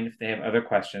find Ryan if they have other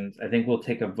questions. I think we'll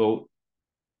take a vote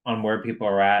on where people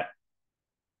are at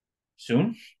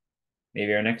soon,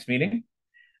 maybe our next meeting.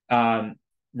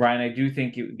 Ryan, I do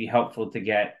think it would be helpful to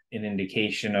get an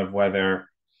indication of whether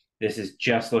this is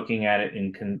just looking at it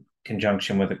in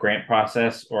conjunction with a grant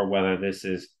process, or whether this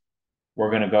is, we're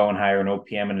going to go and hire an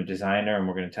OPM and a designer, and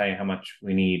we're going to tell you how much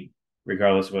we need,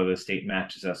 regardless of whether the state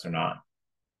matches us or not.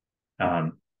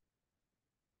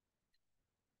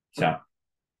 So,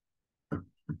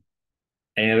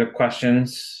 any other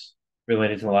questions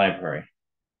related to the library?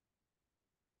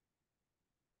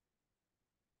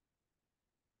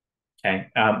 Okay.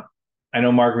 I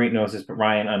know Marguerite knows this, but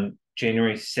Ryan, on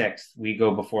January 6th, we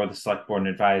go before the select board and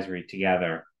advisory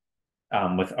together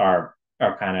with our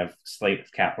kind of slate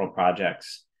of capital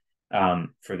projects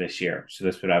for this year. So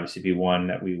this would obviously be one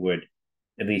that we would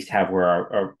at least have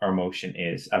where our motion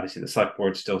is. Obviously, the select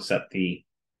board still set the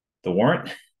warrant.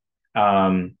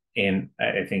 And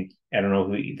I think, I don't know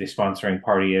who the sponsoring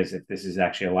party is, if this is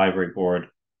actually a library board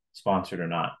sponsored or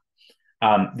not.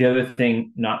 The other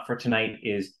thing, not for tonight,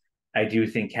 is I do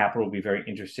think capital will be very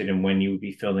interested in when you would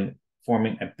be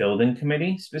forming a building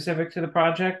committee specific to the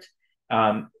project.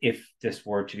 If this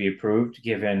were to be approved,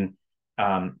 given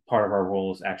part of our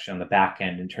role is actually on the back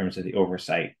end in terms of the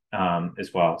oversight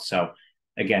as well. So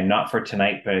again, not for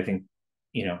tonight, but I think,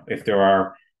 if there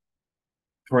are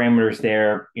parameters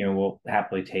there, we'll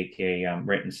happily take a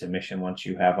written submission once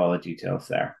you have all the details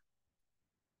there.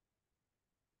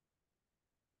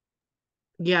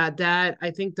 Yeah,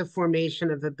 I think the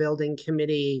formation of a building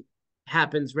committee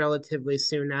happens relatively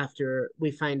soon after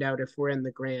we find out if we're in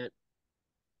the grant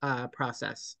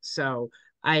process. So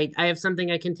I have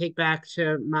something I can take back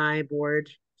to my board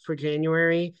for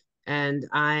January, and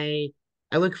I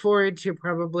look forward to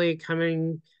probably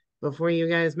coming before you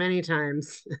guys many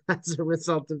times as a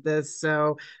result of this.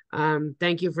 So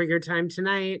thank you for your time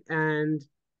tonight, and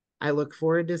I look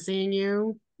forward to seeing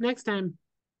you next time.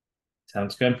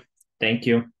 Sounds good. Thank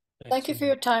you. Thank you for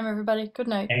your time, everybody. Good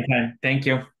night. Anytime. Thank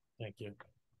you. Thank you.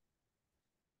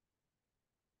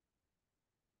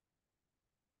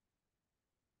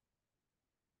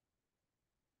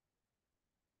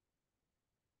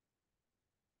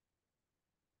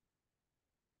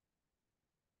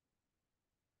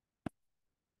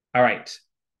 All right.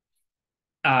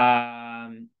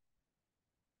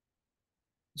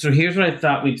 So here's what I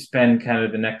thought we'd spend kind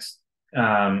of the next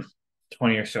 20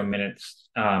 or so minutes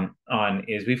on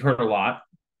is we've heard a lot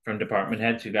from department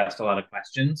heads who've asked a lot of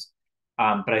questions.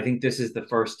 But I think this is the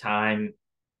first time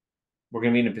we're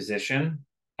going to be in a position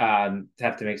to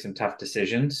have to make some tough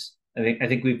decisions. I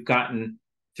think we've gotten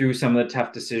through some of the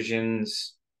tough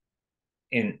decisions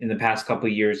in the past couple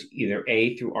of years, either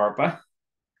A, through ARPA,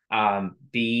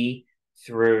 B,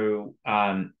 through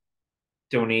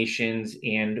donations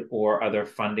and or other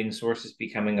funding sources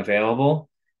becoming available,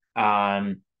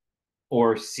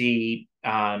 or C,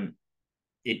 certain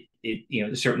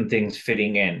things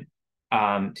fitting in.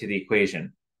 to the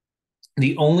equation.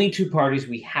 The only two parties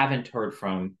we haven't heard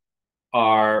from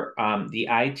are the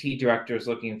IT director is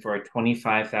looking for a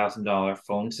 $25,000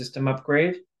 phone system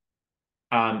upgrade.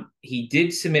 He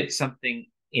did submit something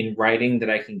in writing that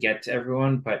I can get to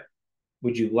everyone, but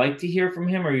would you like to hear from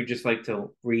him, or you just like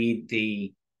to read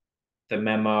the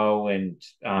memo, and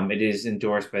it is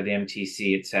endorsed by the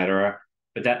MTC, etc.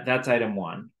 But that's item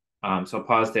one. So I'll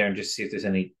pause there and just see if there's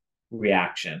any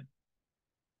reaction.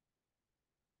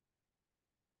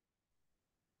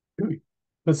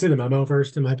 Let's see the memo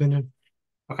first, in my opinion.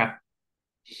 Okay.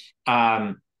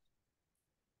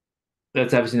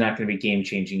 That's obviously not going to be game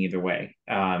changing either way,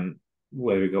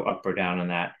 whether we go up or down on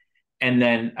that. And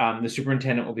then the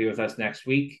superintendent will be with us next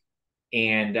week,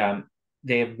 and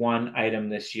they have one item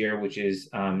this year, which is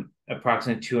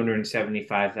approximately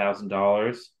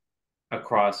 $275,000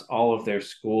 across all of their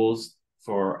schools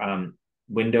for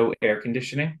window air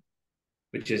conditioning,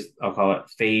 which is, I'll call it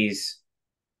phase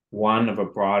one of a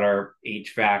broader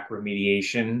HVAC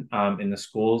remediation in the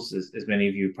schools. As many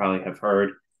of you probably have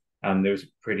heard, there was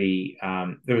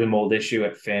a mold issue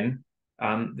at Finn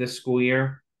this school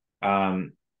year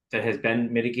that has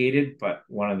been mitigated, but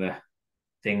one of the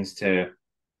things to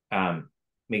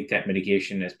make that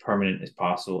mitigation as permanent as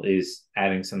possible is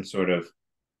adding some sort of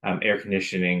air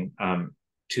conditioning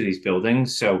to these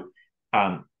buildings. So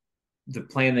the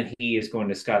plan that he is going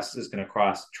to discuss is going to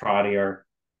cross Trotter,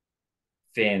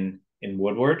 Finn, and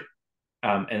Woodward.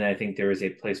 And I think there is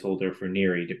a placeholder for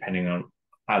Neary, depending on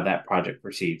how that project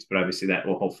proceeds. But obviously that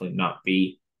will hopefully not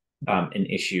be an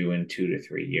issue in 2 to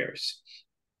 3 years.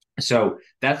 So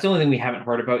that's the only thing we haven't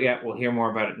heard about yet. We'll hear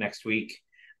more about it next week.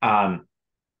 And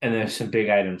there's some big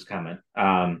items coming.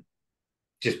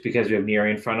 Just because we have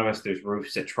Neary in front of us, there's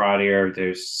roofs at Trotter.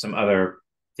 There's some other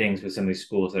things with some of these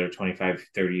schools that are 25,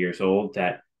 30 years old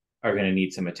that are going to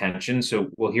need some attention. So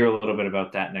we'll hear a little bit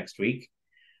about that next week.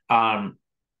 But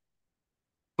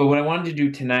what I wanted to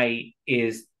do tonight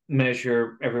is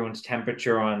measure everyone's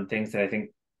temperature on things that I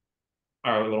think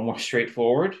are a little more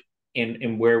straightforward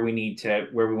in where we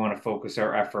want to focus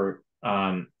our effort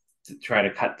to try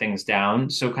to cut things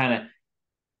down. So kind of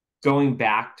going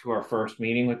back to our first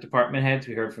meeting with department heads,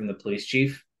 we heard from the police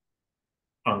chief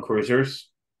on cruisers.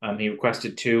 He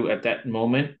requested 2 at that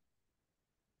moment.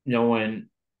 No one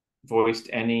voiced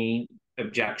any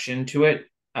objection to it.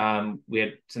 We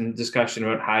had some discussion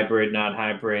about hybrid, not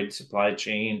hybrid, supply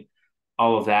chain,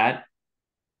 all of that.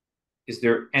 Is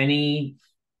there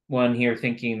anyone here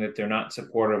thinking that they're not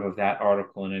supportive of that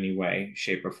article in any way,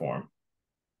 shape, or form?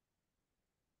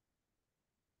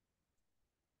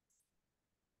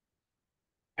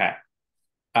 Okay.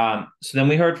 So then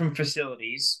we heard from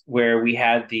facilities, where we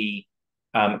had the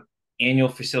annual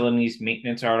facilities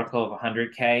maintenance article of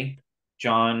 100K.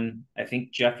 John, I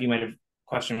think Jeff, you might have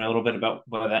questioned a little bit about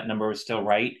whether that number was still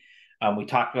right. We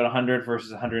talked about 100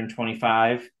 versus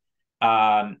 125.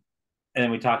 And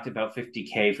then we talked about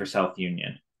 50K for South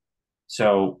Union.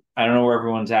 So I don't know where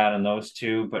everyone's at on those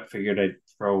two, but figured I'd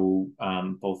throw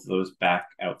both of those back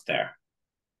out there.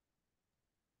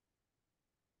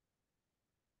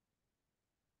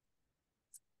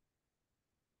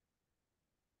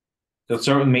 So let's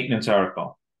start with the maintenance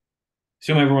article.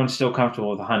 Assume everyone's still comfortable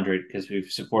with 100 because we've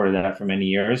supported that for many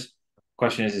years.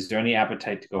 Question is there any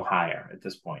appetite to go higher at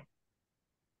this point?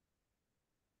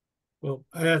 Well,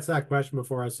 I asked that question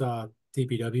before I saw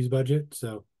DPW's budget,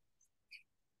 so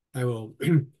I will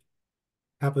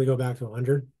happily go back to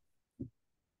 100.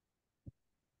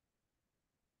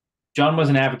 John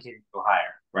wasn't advocating to go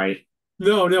higher, right?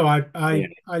 No, I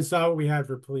saw what we had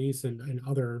for police and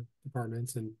other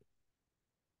departments and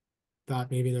thought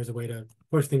maybe there's a way to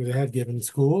push things ahead given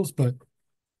schools, but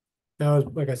that was,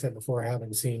 like I said before, I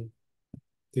haven't seen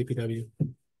DPW.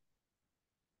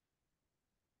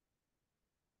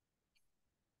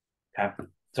 Okay.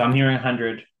 So I'm hearing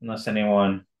 100 unless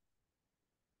anyone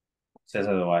says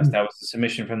otherwise. That was the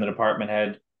submission from the department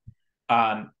head.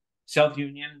 South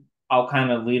Union, I'll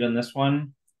kind of lead on this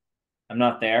one. I'm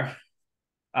not there.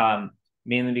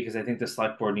 Mainly because I think the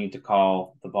select board need to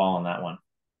call the ball on that one.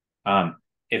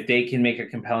 If they can make a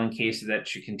compelling case that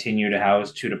should continue to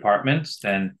house 2 departments,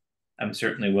 then I'm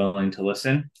certainly willing to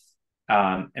listen.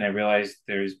 And I realize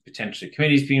there's potentially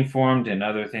committees being formed and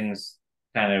other things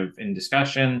kind of in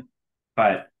discussion,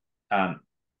 but I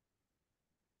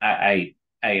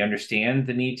understand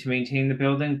the need to maintain the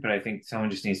building, but I think someone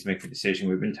just needs to make a decision.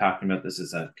 We've been talking about this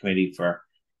as a committee for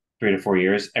 3 to 4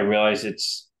 years. I realize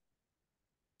it's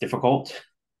difficult,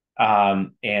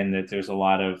 and that there's a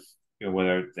lot of,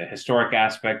 whether the historic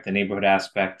aspect, the neighborhood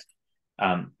aspect,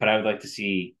 but I would like to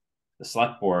see the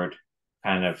select board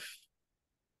kind of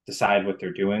decide what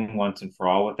they're doing once and for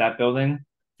all with that building.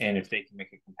 And if they can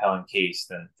make a compelling case,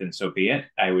 then so be it.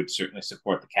 I would certainly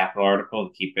support the capital article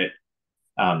to keep it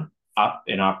up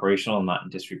and operational and not in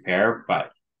disrepair.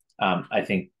 But I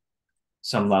think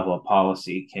some level of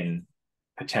policy can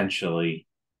potentially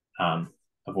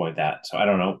avoid that. So I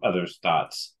don't know others'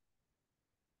 thoughts.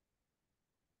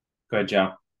 Go ahead,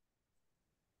 Joe.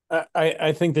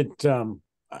 I think that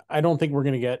I don't think we're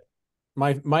going to get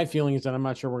my feeling is that I'm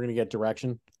not sure we're going to get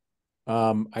direction.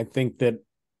 I think that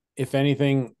if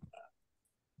anything,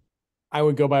 I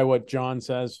would go by what John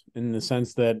says in the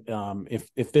sense that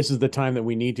if this is the time that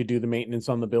we need to do the maintenance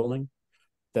on the building,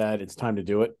 that it's time to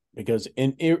do it, because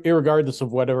irregardless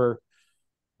of whatever,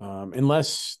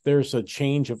 unless there's a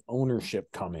change of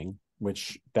ownership coming,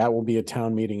 which that will be a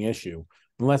town meeting issue,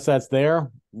 unless that's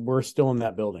there, we're still in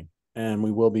that building, and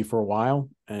we will be for a while,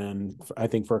 and I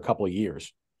think for a couple of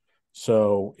years.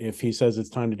 So if he says it's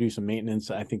time to do some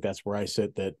maintenance, I think that's where I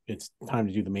sit, that it's time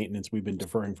to do the maintenance. We've been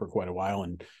deferring for quite a while.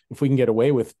 And if we can get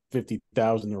away with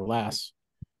 50,000 or less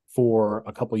for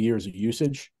a couple of years of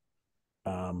usage,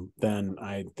 then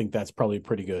I think that's probably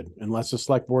pretty good. Unless the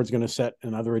select board's going to set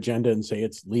another agenda and say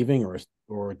it's leaving,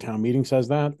 or a town meeting says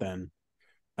that, then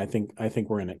I think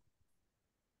we're in it.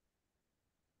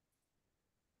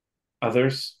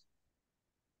 Others?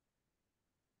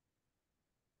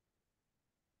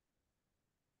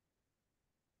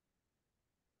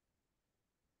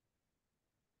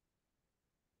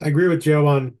 I agree with Joe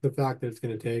on the fact that it's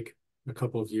going to take a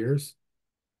couple of years.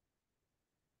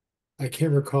 I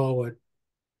can't recall what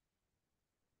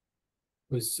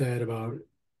was said about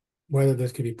whether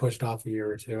this could be pushed off a year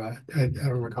or two. I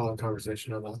don't recall a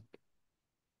conversation on that.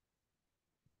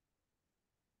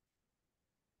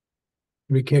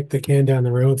 We kick the can down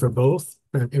the road for both.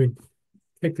 I mean,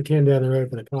 kick the can down the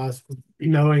road for the cost,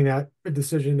 knowing that a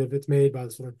decision, if it's made by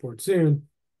the select board soon,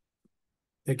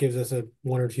 that gives us a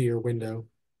 1 or 2 year window.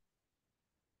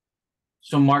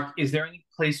 So, Mark, is there any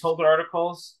placeholder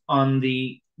articles on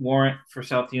the warrant for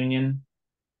South Union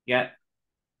yet?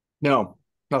 No,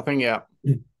 nothing yet.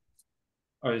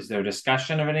 Or is there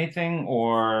discussion of anything,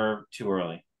 or too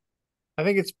early? I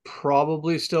think it's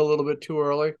probably still a little bit too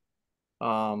early.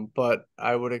 But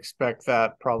I would expect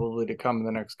that probably to come in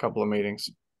the next couple of meetings.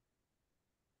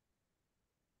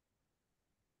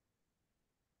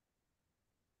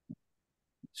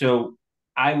 So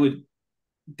I would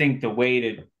think the way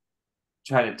to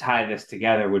try to tie this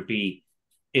together would be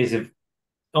is if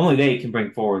only they can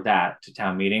bring forward that to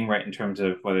town meeting, right? In terms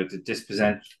of whether it's a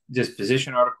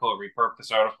disposition article, or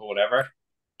repurpose article, whatever.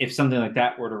 If something like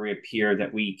that were to reappear,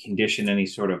 that we condition any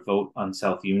sort of vote on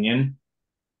South Union,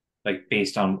 like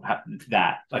based on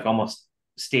that, like almost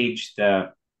stage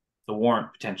the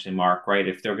warrant potentially, Mark, right?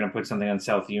 If they're going to put something on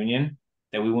South Union,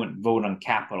 that we wouldn't vote on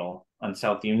capital on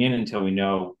South Union until we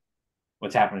know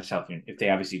what's happening to South Union. If they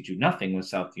obviously do nothing with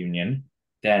South Union,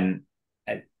 then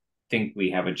I think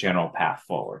we have a general path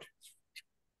forward.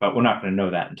 But we're not going to know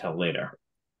that until later.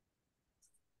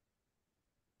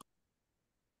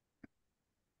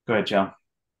 Go ahead, Joe.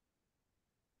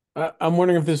 I'm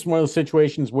wondering if this is one of those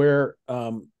situations where,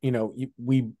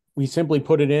 we simply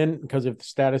put it in because if the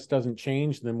status doesn't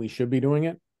change, then we should be doing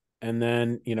it. And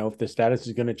then, if the status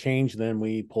is going to change, then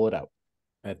we pull it out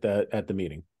at the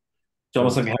meeting. It's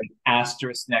almost like an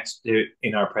asterisk next to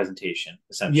in our presentation,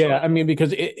 essentially. Yeah, I mean,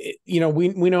 because we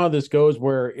know how this goes,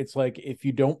 where it's like if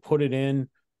you don't put it in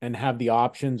and have the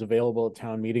options available at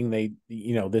town meeting,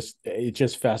 it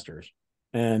just festers.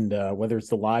 And whether it's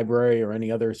the library or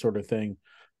any other sort of thing,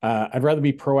 I'd rather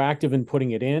be proactive in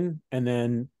putting it in and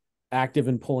then active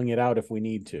in pulling it out if we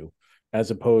need to,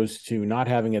 as opposed to not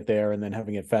having it there and then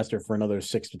having it fester for another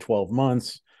 6 to 12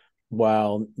 months,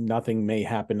 while nothing may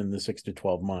happen in the 6 to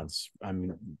 12 months. I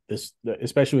mean,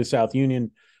 especially with South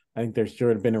Union, I think there's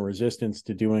sort of been a resistance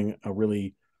to doing a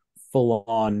really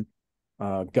full-on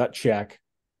gut check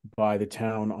by the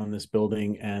town on this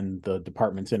building and the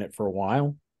departments in it for a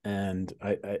while. And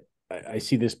I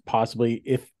see this possibly,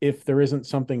 if there isn't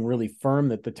something really firm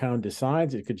that the town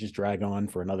decides, it could just drag on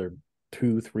for another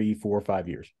 2, 3, 4, 5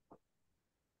 years.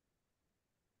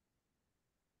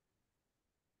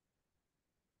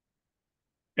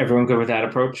 Everyone good with that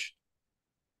approach?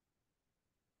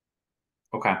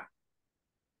 Okay.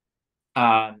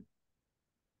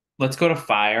 Let's go to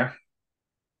fire.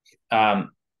 So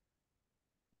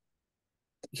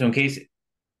in case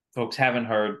folks haven't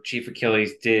heard, Chief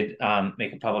Achilles did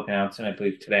make a public announcement, I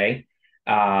believe today,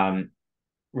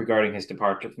 regarding his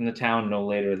departure from the town no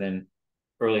later than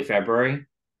early February.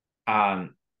 I've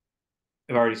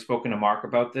already spoken to Mark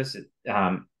about this. It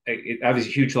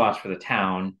obviously a huge loss for the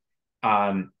town.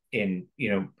 in,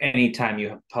 anytime you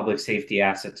have public safety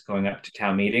assets going up to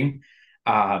town meeting,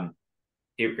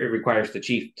 it requires the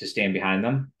chief to stand behind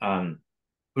them.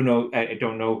 Who knows? I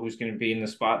don't know who's going to be in the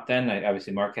spot then.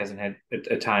 Obviously, Mark hasn't had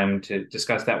a time to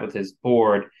discuss that with his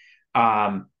board.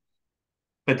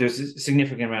 But there's a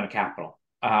significant amount of capital.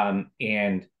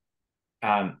 And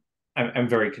I'm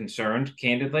very concerned,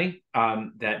 candidly,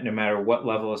 that no matter what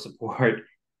level of support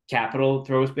capital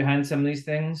throws behind some of these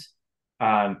things,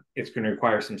 it's going to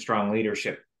require some strong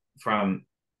leadership from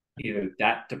either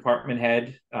that department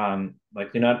head,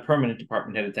 likely not a permanent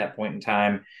department head at that point in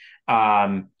time,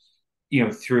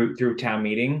 through town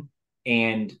meeting.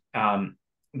 And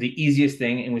the easiest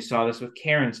thing, and we saw this with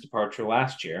Karen's departure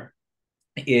last year,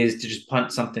 is to just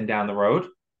punt something down the road.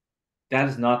 That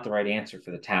is not the right answer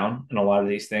for the town in a lot of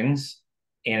these things.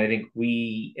 And I think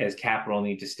we as capital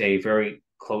need to stay very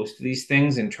close to these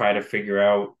things and try to figure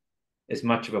out as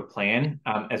much of a plan.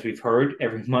 As we've heard,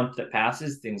 every month that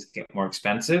passes, things get more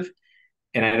expensive.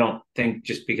 And I don't think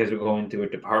just because we're going through a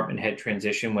department head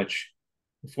transition, which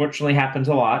unfortunately happens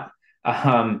a lot,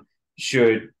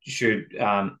 should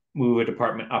move a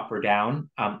department up or down.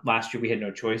 Last year we had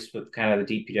no choice with kind of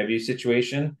the DPW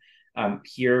situation.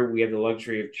 Here we have the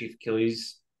luxury of Chief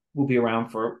Achilles will be around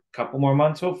for a couple more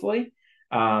months, hopefully.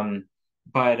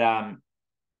 But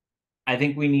I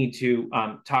think we need to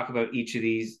talk about each of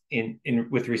these in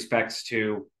with respects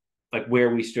to like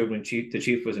where we stood when the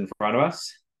chief was in front of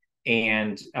us,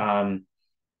 and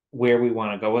where we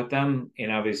want to go with them,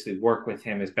 and obviously work with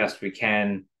him as best we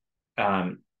can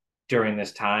during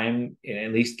this time, and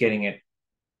at least getting it.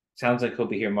 Sounds like he'll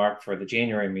be here, Mark, for the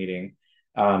January meeting.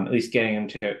 At least getting him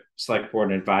to select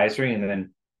board and advisory,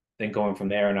 and then going from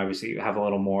there, and obviously have a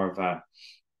little more of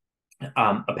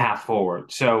a path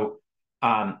forward. So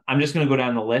I'm just going to go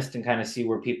down the list and kind of see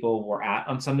where people were at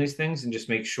on some of these things, and just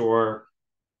make sure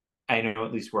I know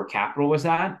at least where capital was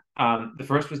at. The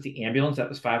first was the ambulance. That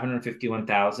was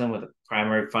 $551,000, with a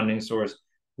primary funding source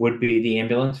would be the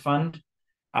ambulance fund.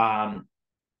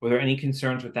 Were there any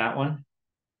concerns with that one?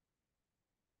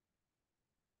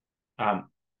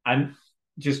 I'm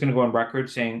just going to go on record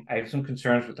saying I have some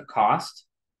concerns with the cost,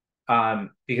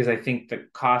 because I think the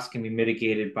cost can be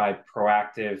mitigated by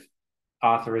proactive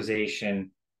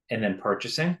authorization and then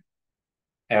purchasing.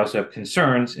 I also have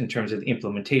concerns in terms of the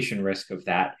implementation risk of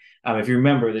that. If you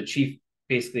remember, the chief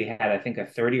basically had, I think, a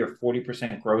 30 or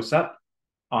 40% gross up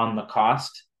on the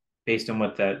cost based on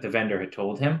what the vendor had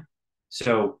told him.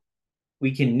 So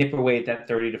we can nip away at that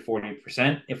 30 to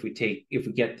 40% if we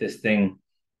get this thing,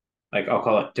 like I'll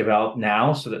call it, developed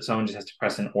now, so that someone just has to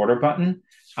press an order button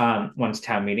once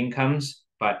town meeting comes.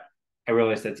 But I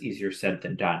realize that's easier said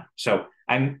than done. So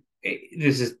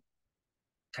this is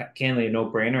candidly a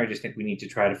no-brainer. I just think we need to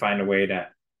try to find a way to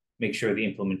make sure the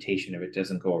implementation of it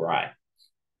doesn't go awry.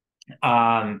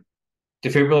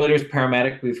 Defibrillators,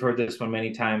 paramedic, we've heard this one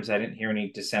many times. I didn't hear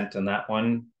any dissent on that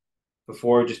one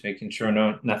before, just making sure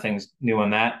nothing's new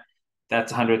on that.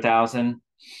 That's $100,000.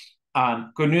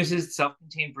 Good news is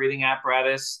self-contained breathing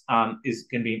apparatus is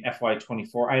going to be an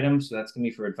FY24 item, so that's going to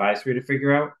be for advisory to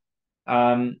figure out,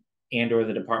 and or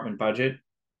the department budget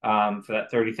for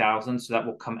that $30,000. So that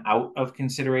will come out of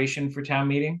consideration for town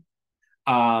meeting.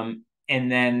 And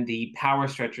then the power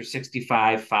stretcher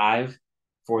 65.5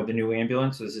 for the new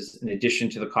ambulance. This is in addition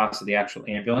to the cost of the actual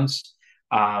ambulance.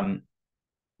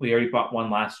 We already bought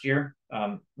one last year,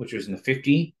 which was in the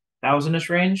 50,000-ish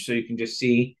range. So you can just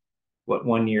see what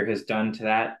 1 year has done to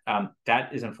that.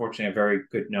 That is unfortunately a very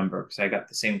good number, because I got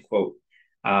the same quote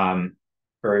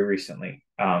very recently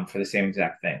for the same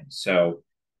exact thing. So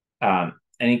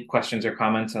any questions or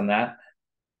comments on that?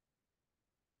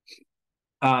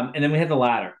 And then we had the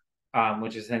ladder,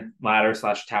 which is, I think,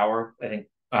 ladder/tower. I think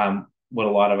what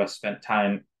a lot of us spent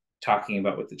time talking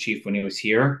about with the chief when he was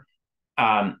here.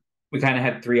 We kind of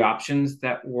had three options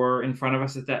that were in front of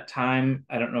us at that time.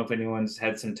 I don't know if anyone's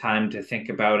had some time to think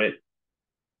about it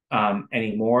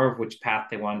anymore, of which path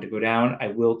they wanted to go down. I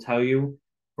will tell you,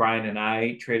 Brian and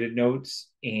I traded notes,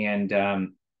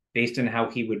 and based on how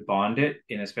he would bond it,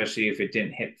 and especially if it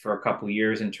didn't hit for a couple of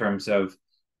years in terms of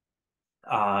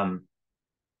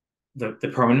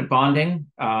the permanent bonding,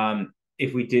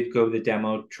 if we did go the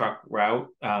demo truck route,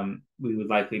 we would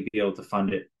likely be able to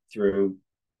fund it through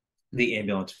the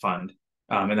ambulance fund.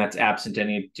 And that's absent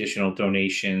any additional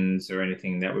donations or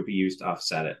anything that would be used to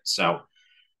offset it. So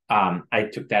I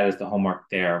took that as the homework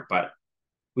there, but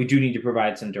we do need to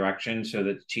provide some direction so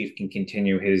that the chief can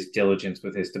continue his diligence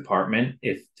with his department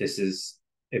if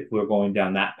we're going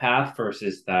down that path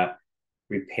versus the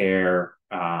repair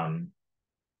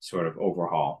sort of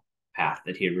overhaul path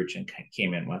that he originally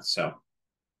came in with. So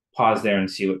pause there and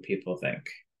see what people think.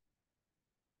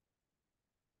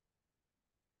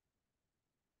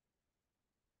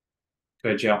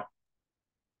 Good, Joe.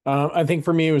 I think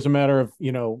for me, it was a matter of,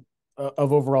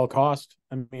 of overall cost.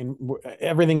 I mean,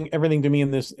 everything to me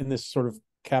in this sort of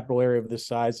capital area of this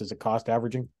size is a cost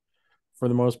averaging for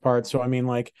the most part. So, I mean,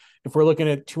 like if we're looking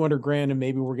at 200 grand and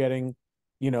maybe we're getting,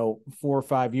 4 or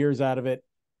 5 years out of it,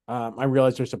 I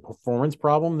realize there's a performance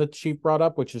problem that Chief brought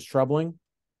up, which is troubling.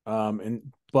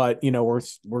 But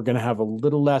we're going to have a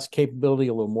little less capability,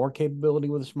 a little more capability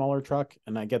with a smaller truck.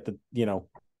 And I get that,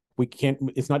 we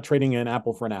can't, it's not trading an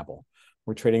apple for an apple.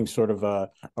 We're trading sort of a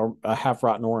half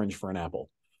rotten orange for an apple.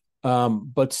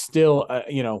 But still,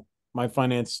 my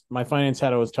finance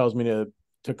head always tells me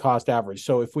to cost average.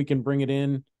 So if we can bring it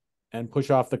in and push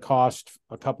off the cost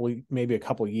a couple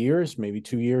years, maybe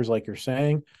 2 years, like you're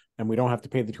saying, and we don't have to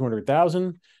pay the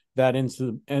 200,000, that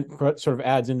sort of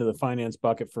adds into the finance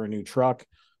bucket for a new truck.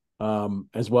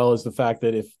 As well as the fact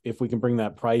that if we can bring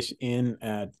that price in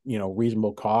at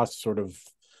reasonable cost, sort of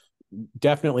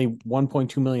definitely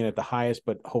 1.2 million at the highest,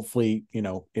 but hopefully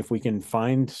if we can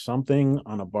find something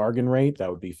on a bargain rate, that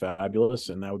would be fabulous,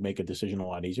 and that would make a decision a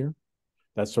lot easier.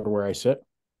 That's sort of where I sit.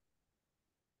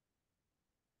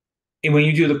 And when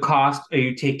you do the cost, are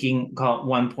you taking, call it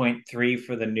 1.3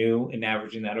 for the new and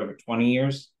averaging that over 20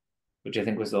 years, which I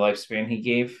think was the lifespan he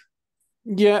gave?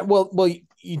 Yeah, well,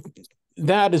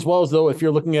 that, as well as, though, if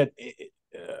you're looking at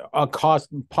a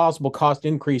possible cost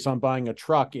increase on buying a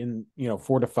truck in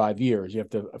 4 to 5 years, you have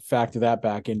to factor that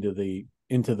back into the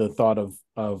thought of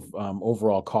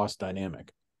overall cost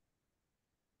dynamic.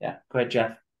 Yeah, go ahead,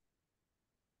 Jeff.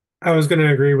 I was going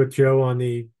to agree with Joe on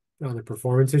the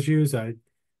performance issues.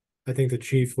 I think the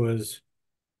Chief was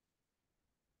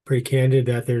pretty candid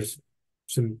that there's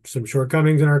some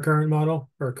shortcomings in our current model,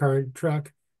 our current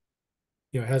truck.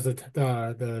 It has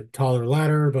the taller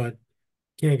ladder, but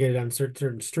can't get it on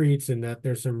certain streets, and that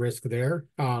there's some risk there.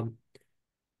 I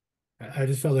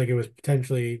just felt like it was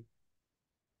potentially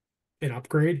an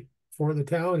upgrade for the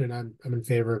town, and I'm in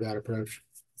favor of that approach.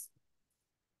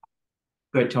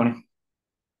 Go ahead, Tony.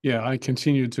 Yeah, I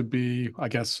continue to be, I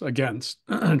guess, against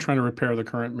trying to repair the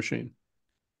current machine.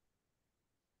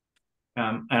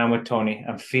 And I'm with Tony.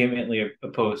 I'm vehemently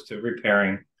opposed to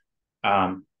repairing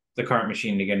the current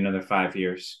machine to get another 5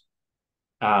 years.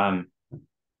 All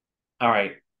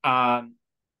right.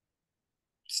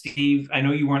 Steve, I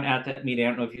know you weren't at that meeting. I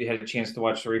don't know if you had a chance to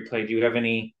watch the replay. Do you have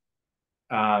any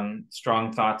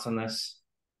strong thoughts on this?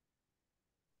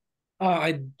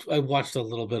 I watched a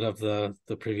little bit of the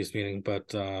previous meeting,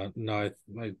 but no,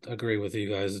 I agree with you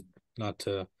guys not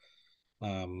to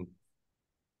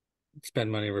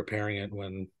spend money repairing it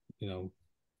when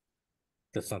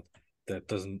that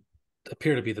doesn't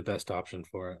appear to be the best option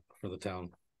for the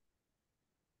town.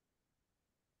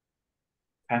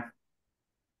 Okay.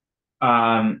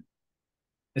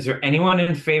 Is there anyone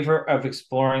in favor of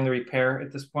exploring the repair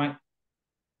at this point?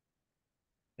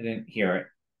 I didn't hear it.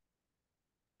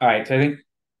 All right, so I think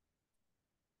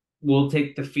we'll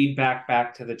take the feedback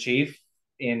back to the chief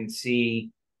and see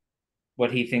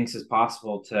what he thinks is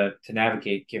possible to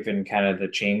navigate given kind of the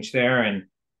change there. And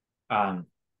I'm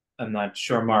not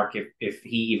sure, Mark, if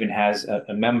he even has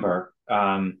a member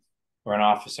or an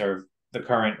officer of the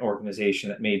current organization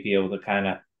that may be able to kind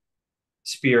of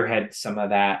spearhead some of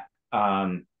that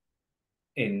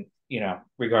in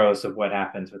regardless of what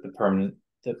happens with the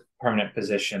permanent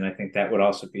position. I think that would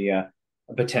also be a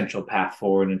potential path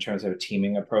forward in terms of a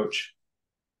teaming approach.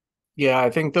 Yeah, I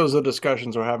think those are the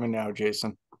discussions we're having now,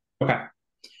 Jason. Okay.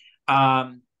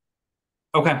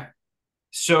 Okay.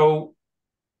 So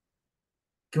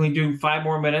can we do 5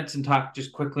 more minutes and talk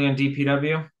just quickly on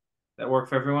DPW? That work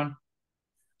for everyone?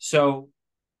 So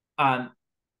I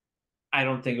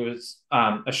don't think it was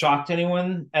a shock to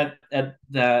anyone that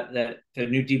the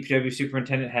new DPW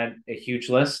superintendent had a huge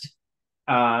list.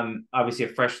 Obviously a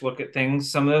fresh look at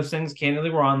things. Some of those things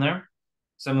candidly were on there.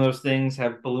 Some of those things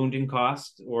have ballooned in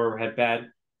cost or had bad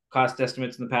cost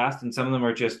estimates in the past, and some of them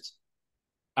are just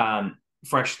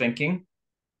fresh thinking.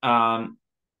 To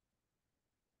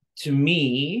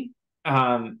me,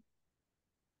 I've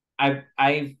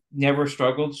never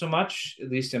struggled so much, at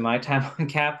least in my time on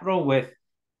Capitol, with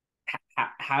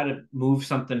how to move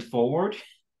something forward.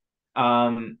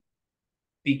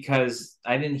 Because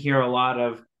I didn't hear a lot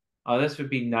of, oh, this would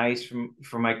be nice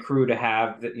for my crew to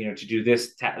have that, to do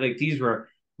this. Like these were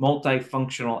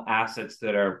multifunctional assets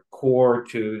that are core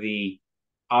to the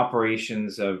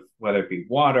operations of whether it be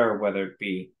water, whether it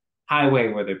be highway,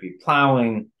 whether it be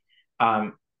plowing.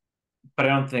 But I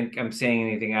don't think I'm saying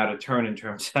anything out of turn in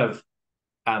terms of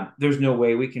there's no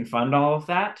way we can fund all of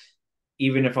that,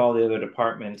 even if all the other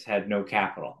departments had no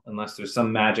capital, unless there's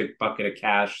some magic bucket of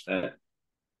cash that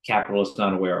capital is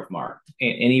not aware of, Mark.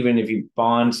 And even if you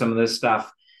bond some of this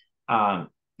stuff,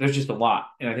 there's just a lot.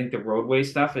 And I think the roadway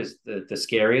stuff is the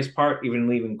scariest part, even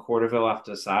leaving Corderville off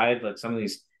to the side. Like some of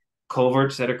these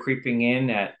culverts that are creeping in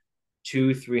at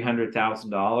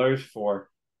 $200,000-$300,000 for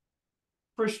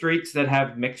streets that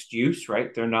have mixed use,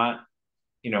 right? They're not,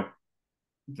 the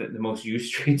most used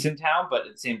streets in town, but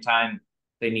at the same time,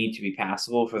 they need to be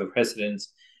passable for the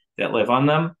residents that live on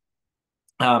them.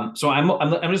 So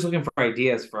I'm just looking for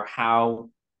ideas for how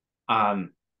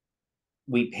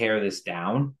we pare this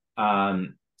down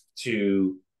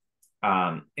to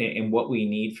and what we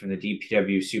need from the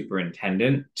DPW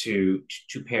superintendent to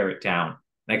pare it down.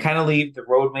 And I kind of leave the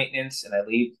road maintenance and I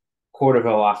leave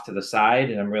Corderville off to the side,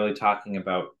 and I'm really talking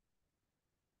about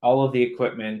all of the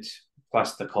equipment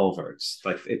plus the culverts.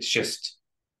 Like it's just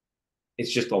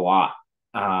a lot.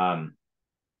 And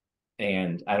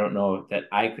I don't know that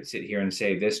I could sit here and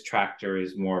say this tractor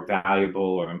is more valuable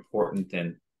or important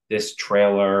than this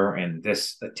trailer and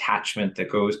this attachment that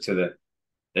goes to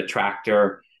the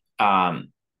tractor.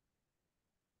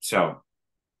 So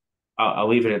I'll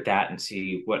leave it at that and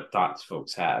see what thoughts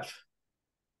folks have.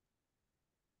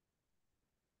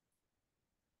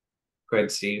 Go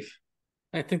ahead, Steve.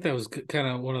 I think that was kind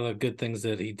of one of the good things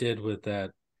that he did with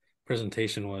that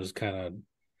presentation was kind of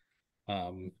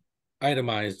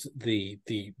itemized the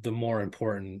more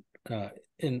important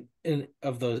in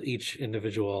of those each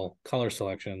individual color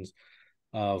selections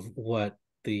of what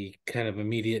the kind of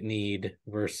immediate need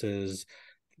versus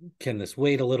can this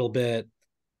wait a little bit.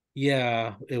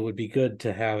 Yeah, it would be good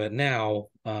to have it now,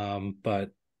 but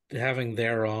having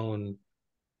their own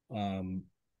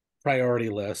priority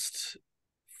list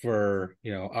for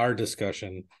our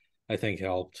discussion, I think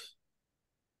helped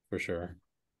for sure.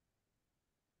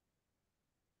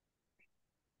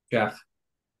 Jeff?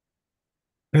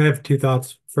 I have two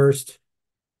thoughts. First,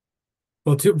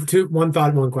 well, one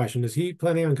thought, one question. Is he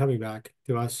planning on coming back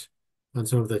to us on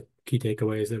some of the key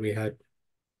takeaways that we had?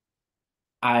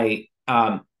 I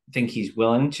think he's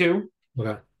willing to.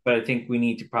 Okay. But I think we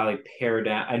need to probably pare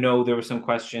down. I know there were some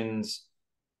questions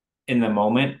in the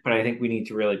moment, but I think we need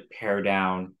to really pare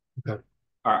down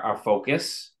our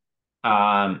focus.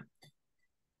 And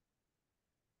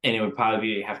it would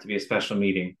probably have to be a special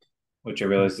meeting, which I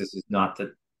realize this is not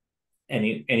a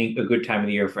good time of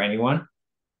the year for anyone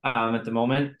at the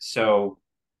moment. So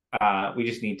we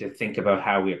just need to think about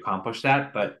how we accomplish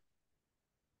that. But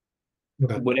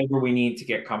whatever we need to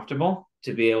get comfortable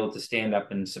to be able to stand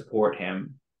up and support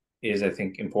him is, I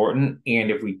think, important. And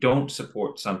if we don't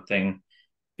support something,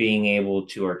 being able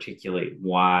to articulate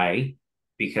why,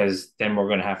 because then we're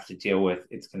going to have to deal with,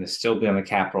 it's going to still be on the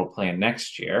capital plan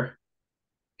next year.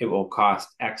 It will cost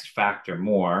X factor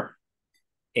more.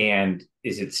 And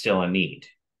is it still a need?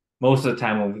 Most of the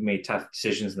time when we've made tough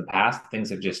decisions in the past, things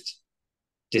have just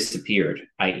disappeared,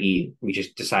 i.e. we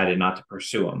just decided not to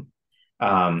pursue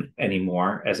them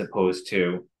anymore, as opposed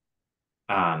to,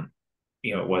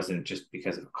 it wasn't just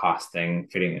because of a cost thing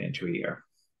fitting it into a year.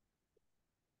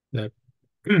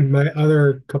 My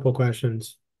other couple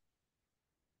questions.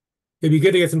 It'd be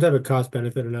good to get some type of cost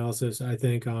benefit analysis, I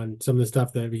think, on some of the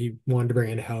stuff that we wanted to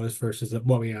bring in-house versus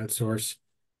what we outsource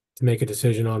to make a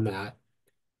decision on that.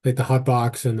 Like the hot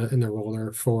box and the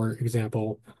roller, for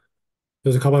example.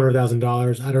 There's a couple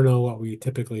 $100,000. I don't know what we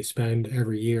typically spend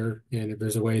every year, and if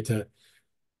there's a way to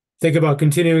think about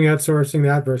continuing outsourcing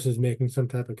that versus making some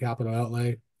type of capital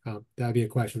outlay, that'd be a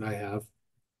question I have.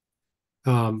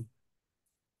 And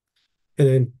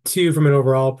then two, from an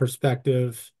overall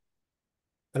perspective,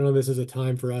 I don't know if this is a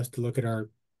time for us to look at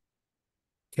our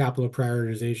capital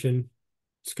prioritization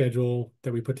schedule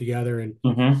that we put together and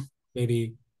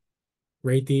maybe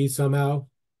rate these somehow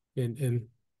in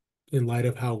light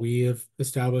of how we have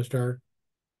established our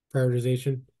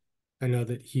prioritization. I know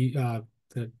that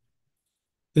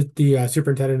the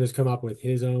superintendent has come up with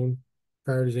his own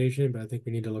prioritization, but I think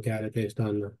we need to look at it based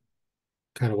on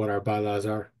kind of what our bylaws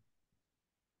are.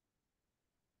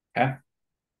 Okay.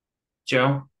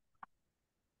 Joe?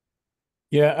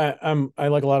 Yeah, I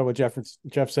like a lot of what Jeff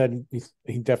said.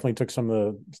 He definitely took some of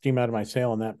the steam out of my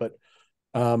sail on that. But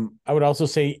I would also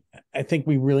say I think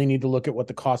we really need to look at what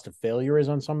the cost of failure is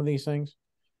on some of these things,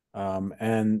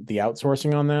 and the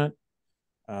outsourcing on that.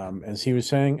 As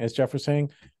Jeff was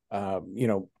saying, for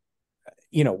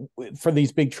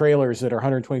these big trailers that are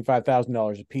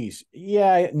 $125,000 a piece.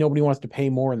 Yeah, nobody wants to pay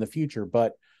more in the future,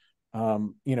 but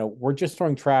we're just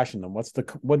throwing trash in them.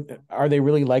 What are they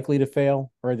really likely to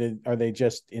fail, or are they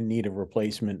just in need of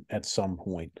replacement at some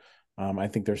point? I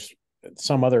think there's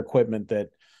some other equipment that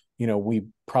we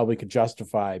probably could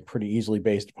justify pretty easily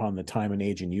based upon the time and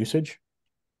age and usage.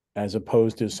 as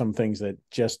opposed to some things that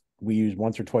just we use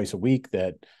once or twice a week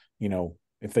that, you know,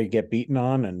 if they get beaten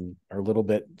on and are a little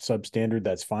bit substandard,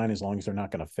 that's fine as long as they're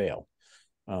not going to fail.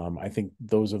 I think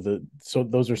those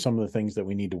are some of the things that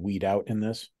we need to weed out in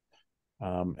this.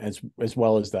 As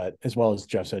well as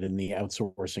Jeff said, in the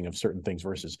outsourcing of certain things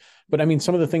but I mean,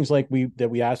 some of the things like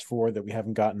we asked for that we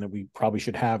haven't gotten that we probably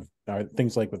should have are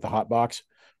things like with the hot box,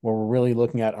 where we're really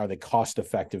looking at, are they cost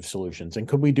effective solutions, and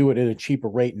could we do it at a cheaper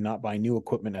rate and not buy new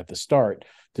equipment at the start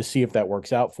to see if that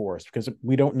works out for us, because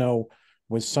we don't know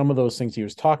with some of those things he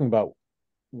was talking about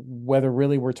whether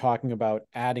really we're talking about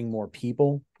adding more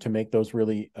people to make those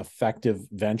really effective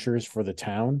ventures for the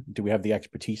town. Do we have the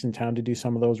expertise in town to do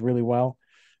some of those really well?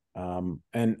 They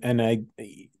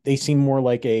seem more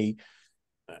like a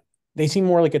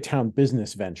town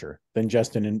business venture than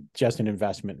just an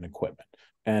investment in equipment.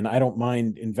 And I don't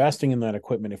mind investing in that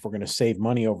equipment if we're going to save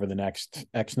money over the next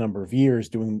X number of years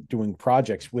doing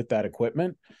projects with that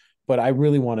equipment. But I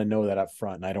really want to know that up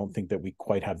front. And I don't think that we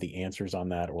quite have the answers on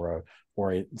that, or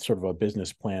a sort of a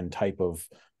business plan type of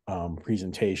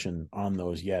presentation on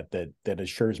those yet that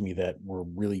assures me that we're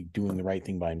really doing the right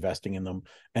thing by investing in them,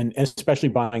 and especially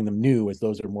buying them new, as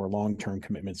those are more long-term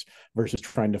commitments versus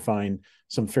trying to find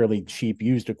some fairly cheap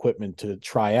used equipment to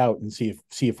try out and see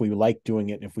if we like doing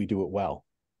it and if we do it well.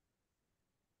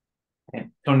 Okay.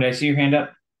 Tony, I see your hand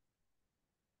up.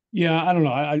 Yeah, I don't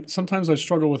know. I sometimes I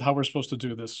struggle with how we're supposed to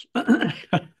do this,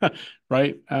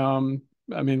 right?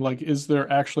 I mean, like, is there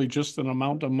actually just an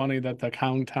amount of money that the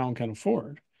town can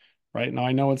afford? Right now,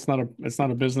 I know it's not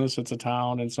a business, it's a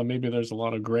town, and so maybe there's a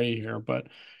lot of gray here. But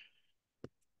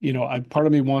you know, part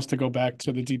of me wants to go back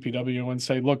to the DPW and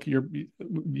say, look,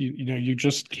 you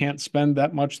just can't spend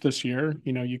that much this year.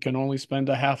 You know, you can only spend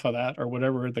a half of that, or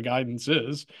whatever the guidance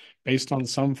is, based on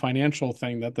some financial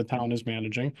thing that the town is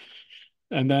managing,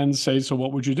 and then say, so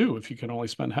what would you do if you can only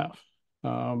spend half?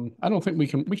 I don't think we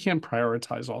can't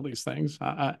prioritize all these things.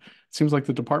 It seems like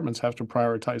the departments have to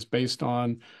prioritize based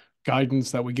on guidance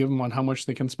that we give them on how much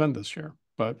they can spend this year.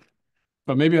 But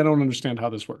maybe I don't understand how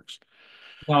this works.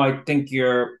 No, I think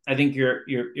you're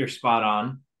spot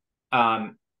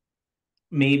on.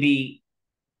 Maybe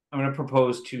I'm going to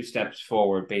propose 2 steps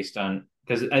forward based on,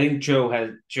 because I think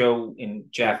Joe and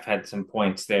Jeff had some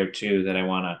points there too that I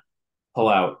want to pull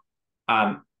out.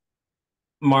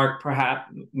 Mark,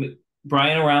 perhaps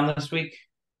Brian around this week?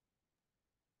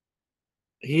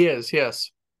 He is,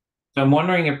 yes. So I'm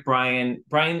wondering if Brian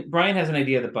has an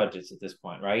idea of the budgets at this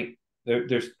point, right?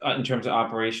 There's in terms of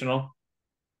operational.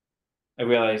 I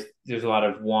realize there's a lot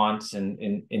of wants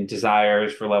and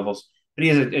desires for levels, but he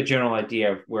has a general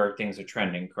idea of where things are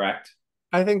trending, correct?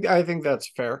 I think that's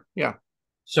fair. Yeah.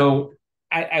 So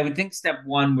I would think step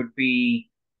 1 would be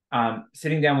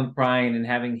sitting down with Brian and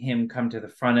having him come to the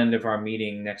front end of our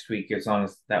meeting next week, as long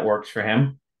as that works for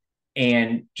him,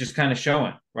 and just kind of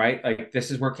showing, right? Like,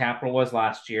 this is where capital was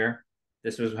last year.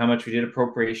 This was how much we did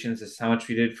appropriations. This is how much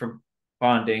we did for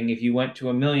bonding. If you went to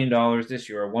 $1 million this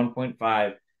year, or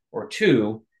 1.5 or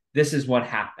 2, this is what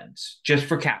happens just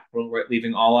for capital, right?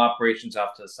 Leaving all operations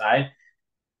off to the side.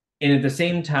 And at the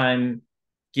same time,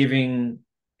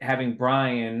 having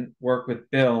Brian work with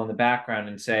Bill in the background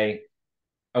and say,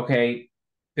 okay,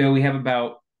 Bill, we have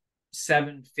about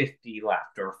 $750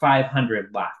 left or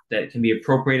 $500 left that can be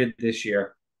appropriated this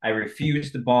year. I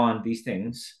refuse to bond these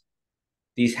things.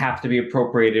 These have to be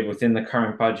appropriated within the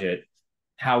current budget.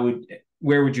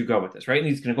 Where would you go with this, right? And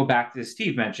he's going to go back to, as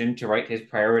Steve mentioned, to write his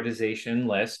prioritization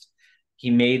list.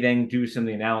 He may then do some of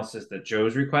the analysis that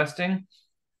Joe's requesting,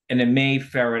 and it may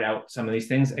ferret out some of these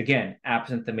things. Again,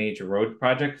 absent the major road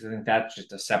project, because I think that's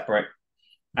just a separate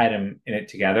item in it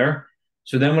together.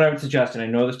 So then what I would suggest, and I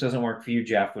know this doesn't work for you,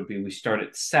 Jeff, would be we start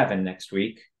at 7 next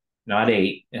week, not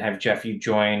 8, and have Jeff, you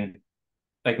join.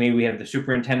 Like, maybe we have the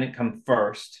superintendent come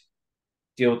first,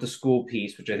 deal with the school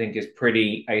piece, which I think is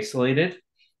pretty isolated.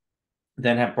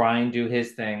 Then have Brian do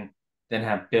his thing, then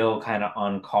have Bill kind of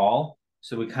on call,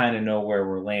 so we kind of know where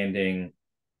we're landing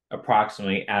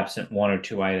approximately, absent 1 or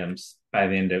 2 items by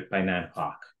 9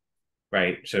 o'clock,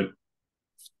 right? So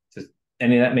does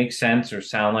any of that make sense or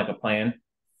sound like a plan?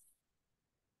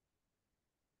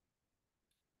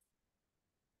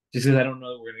 Just because I don't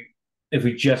know, if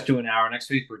we just do an hour next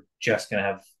week, we're just gonna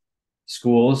have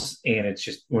schools, and it's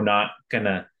just, we're not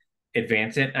gonna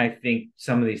advance it. I think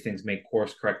some of these things may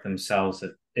course correct themselves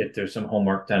if there's some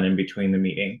homework done in between the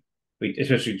meeting,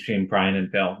 especially between Brian and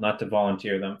Bill. Not to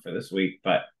volunteer them for this week,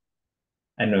 but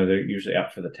I know they're usually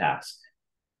up for the task.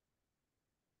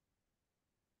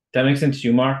 That makes sense to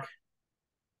you, Mark?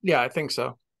 Yeah, I think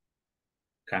so.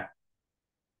 Okay.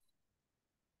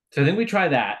 So I think we try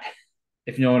that,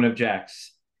 if no one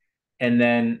objects. and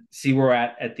then see where we're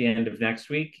at the end of next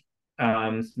week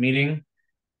meeting.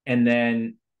 And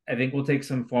then I think we'll take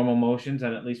some formal motions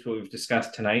on at least what we've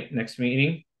discussed tonight, next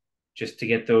meeting, just to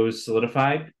get those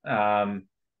solidified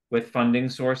with funding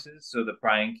sources so that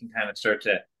Brian can kind of start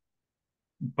to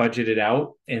budget it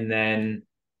out. And then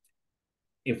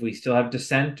if we still have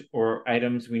dissent or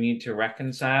items we need to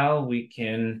reconcile, we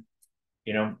can,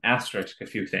 asterisk a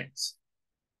few things.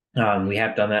 We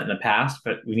have done that in the past,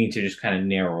 but we need to just kind of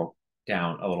narrow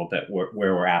down a little bit where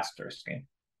we're asterisking.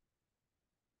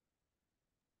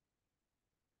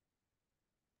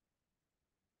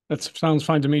 That sounds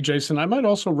fine to me, Jason. I might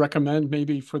also recommend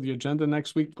maybe for the agenda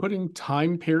next week, putting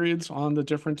time periods on the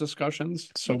different discussions.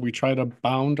 So we try to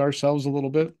bound ourselves a little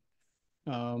bit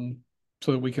so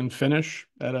that we can finish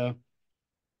at a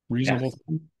reasonable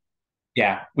time.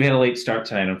 Yeah, we had a late start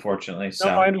tonight, unfortunately. So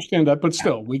no, I understand that, but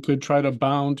still, we could try to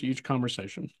bound each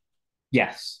conversation.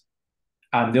 Yes.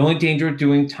 The only danger of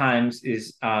doing times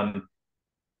is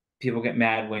people get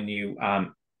mad when you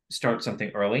start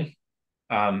something early.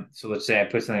 So let's say I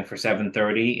put something for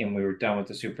 7:30 and we were done with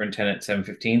the superintendent at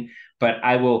 7:15. But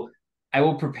I will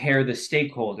prepare the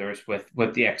stakeholders with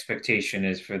what the expectation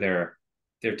is for their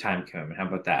time commitment. How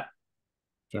about that?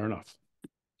 Fair enough.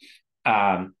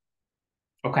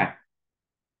 Okay.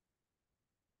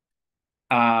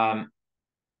 All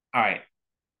right.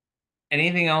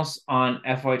 Anything else on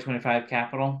FY25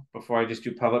 capital before I just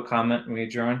do public comment and we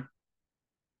adjourn?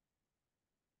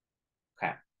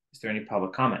 Okay. Is there any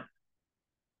public comment?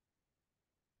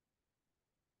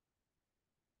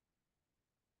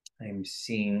 I'm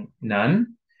seeing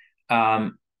none.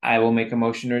 I will make a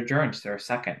motion to adjourn. Is there a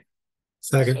second?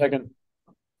 Second.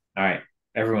 All right.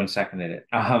 Everyone seconded it.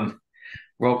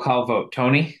 Roll call vote.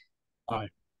 Tony? Aye.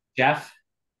 Jeff?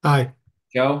 Aye.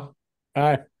 Joe?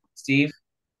 Aye. Steve?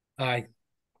 Aye.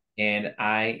 And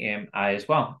I am aye as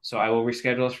well. So I will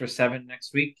reschedule us for 7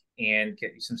 next week and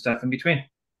get you some stuff in between.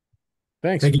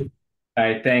 Thanks. Thank you. All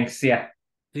right. Thanks. Yeah.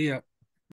 See ya.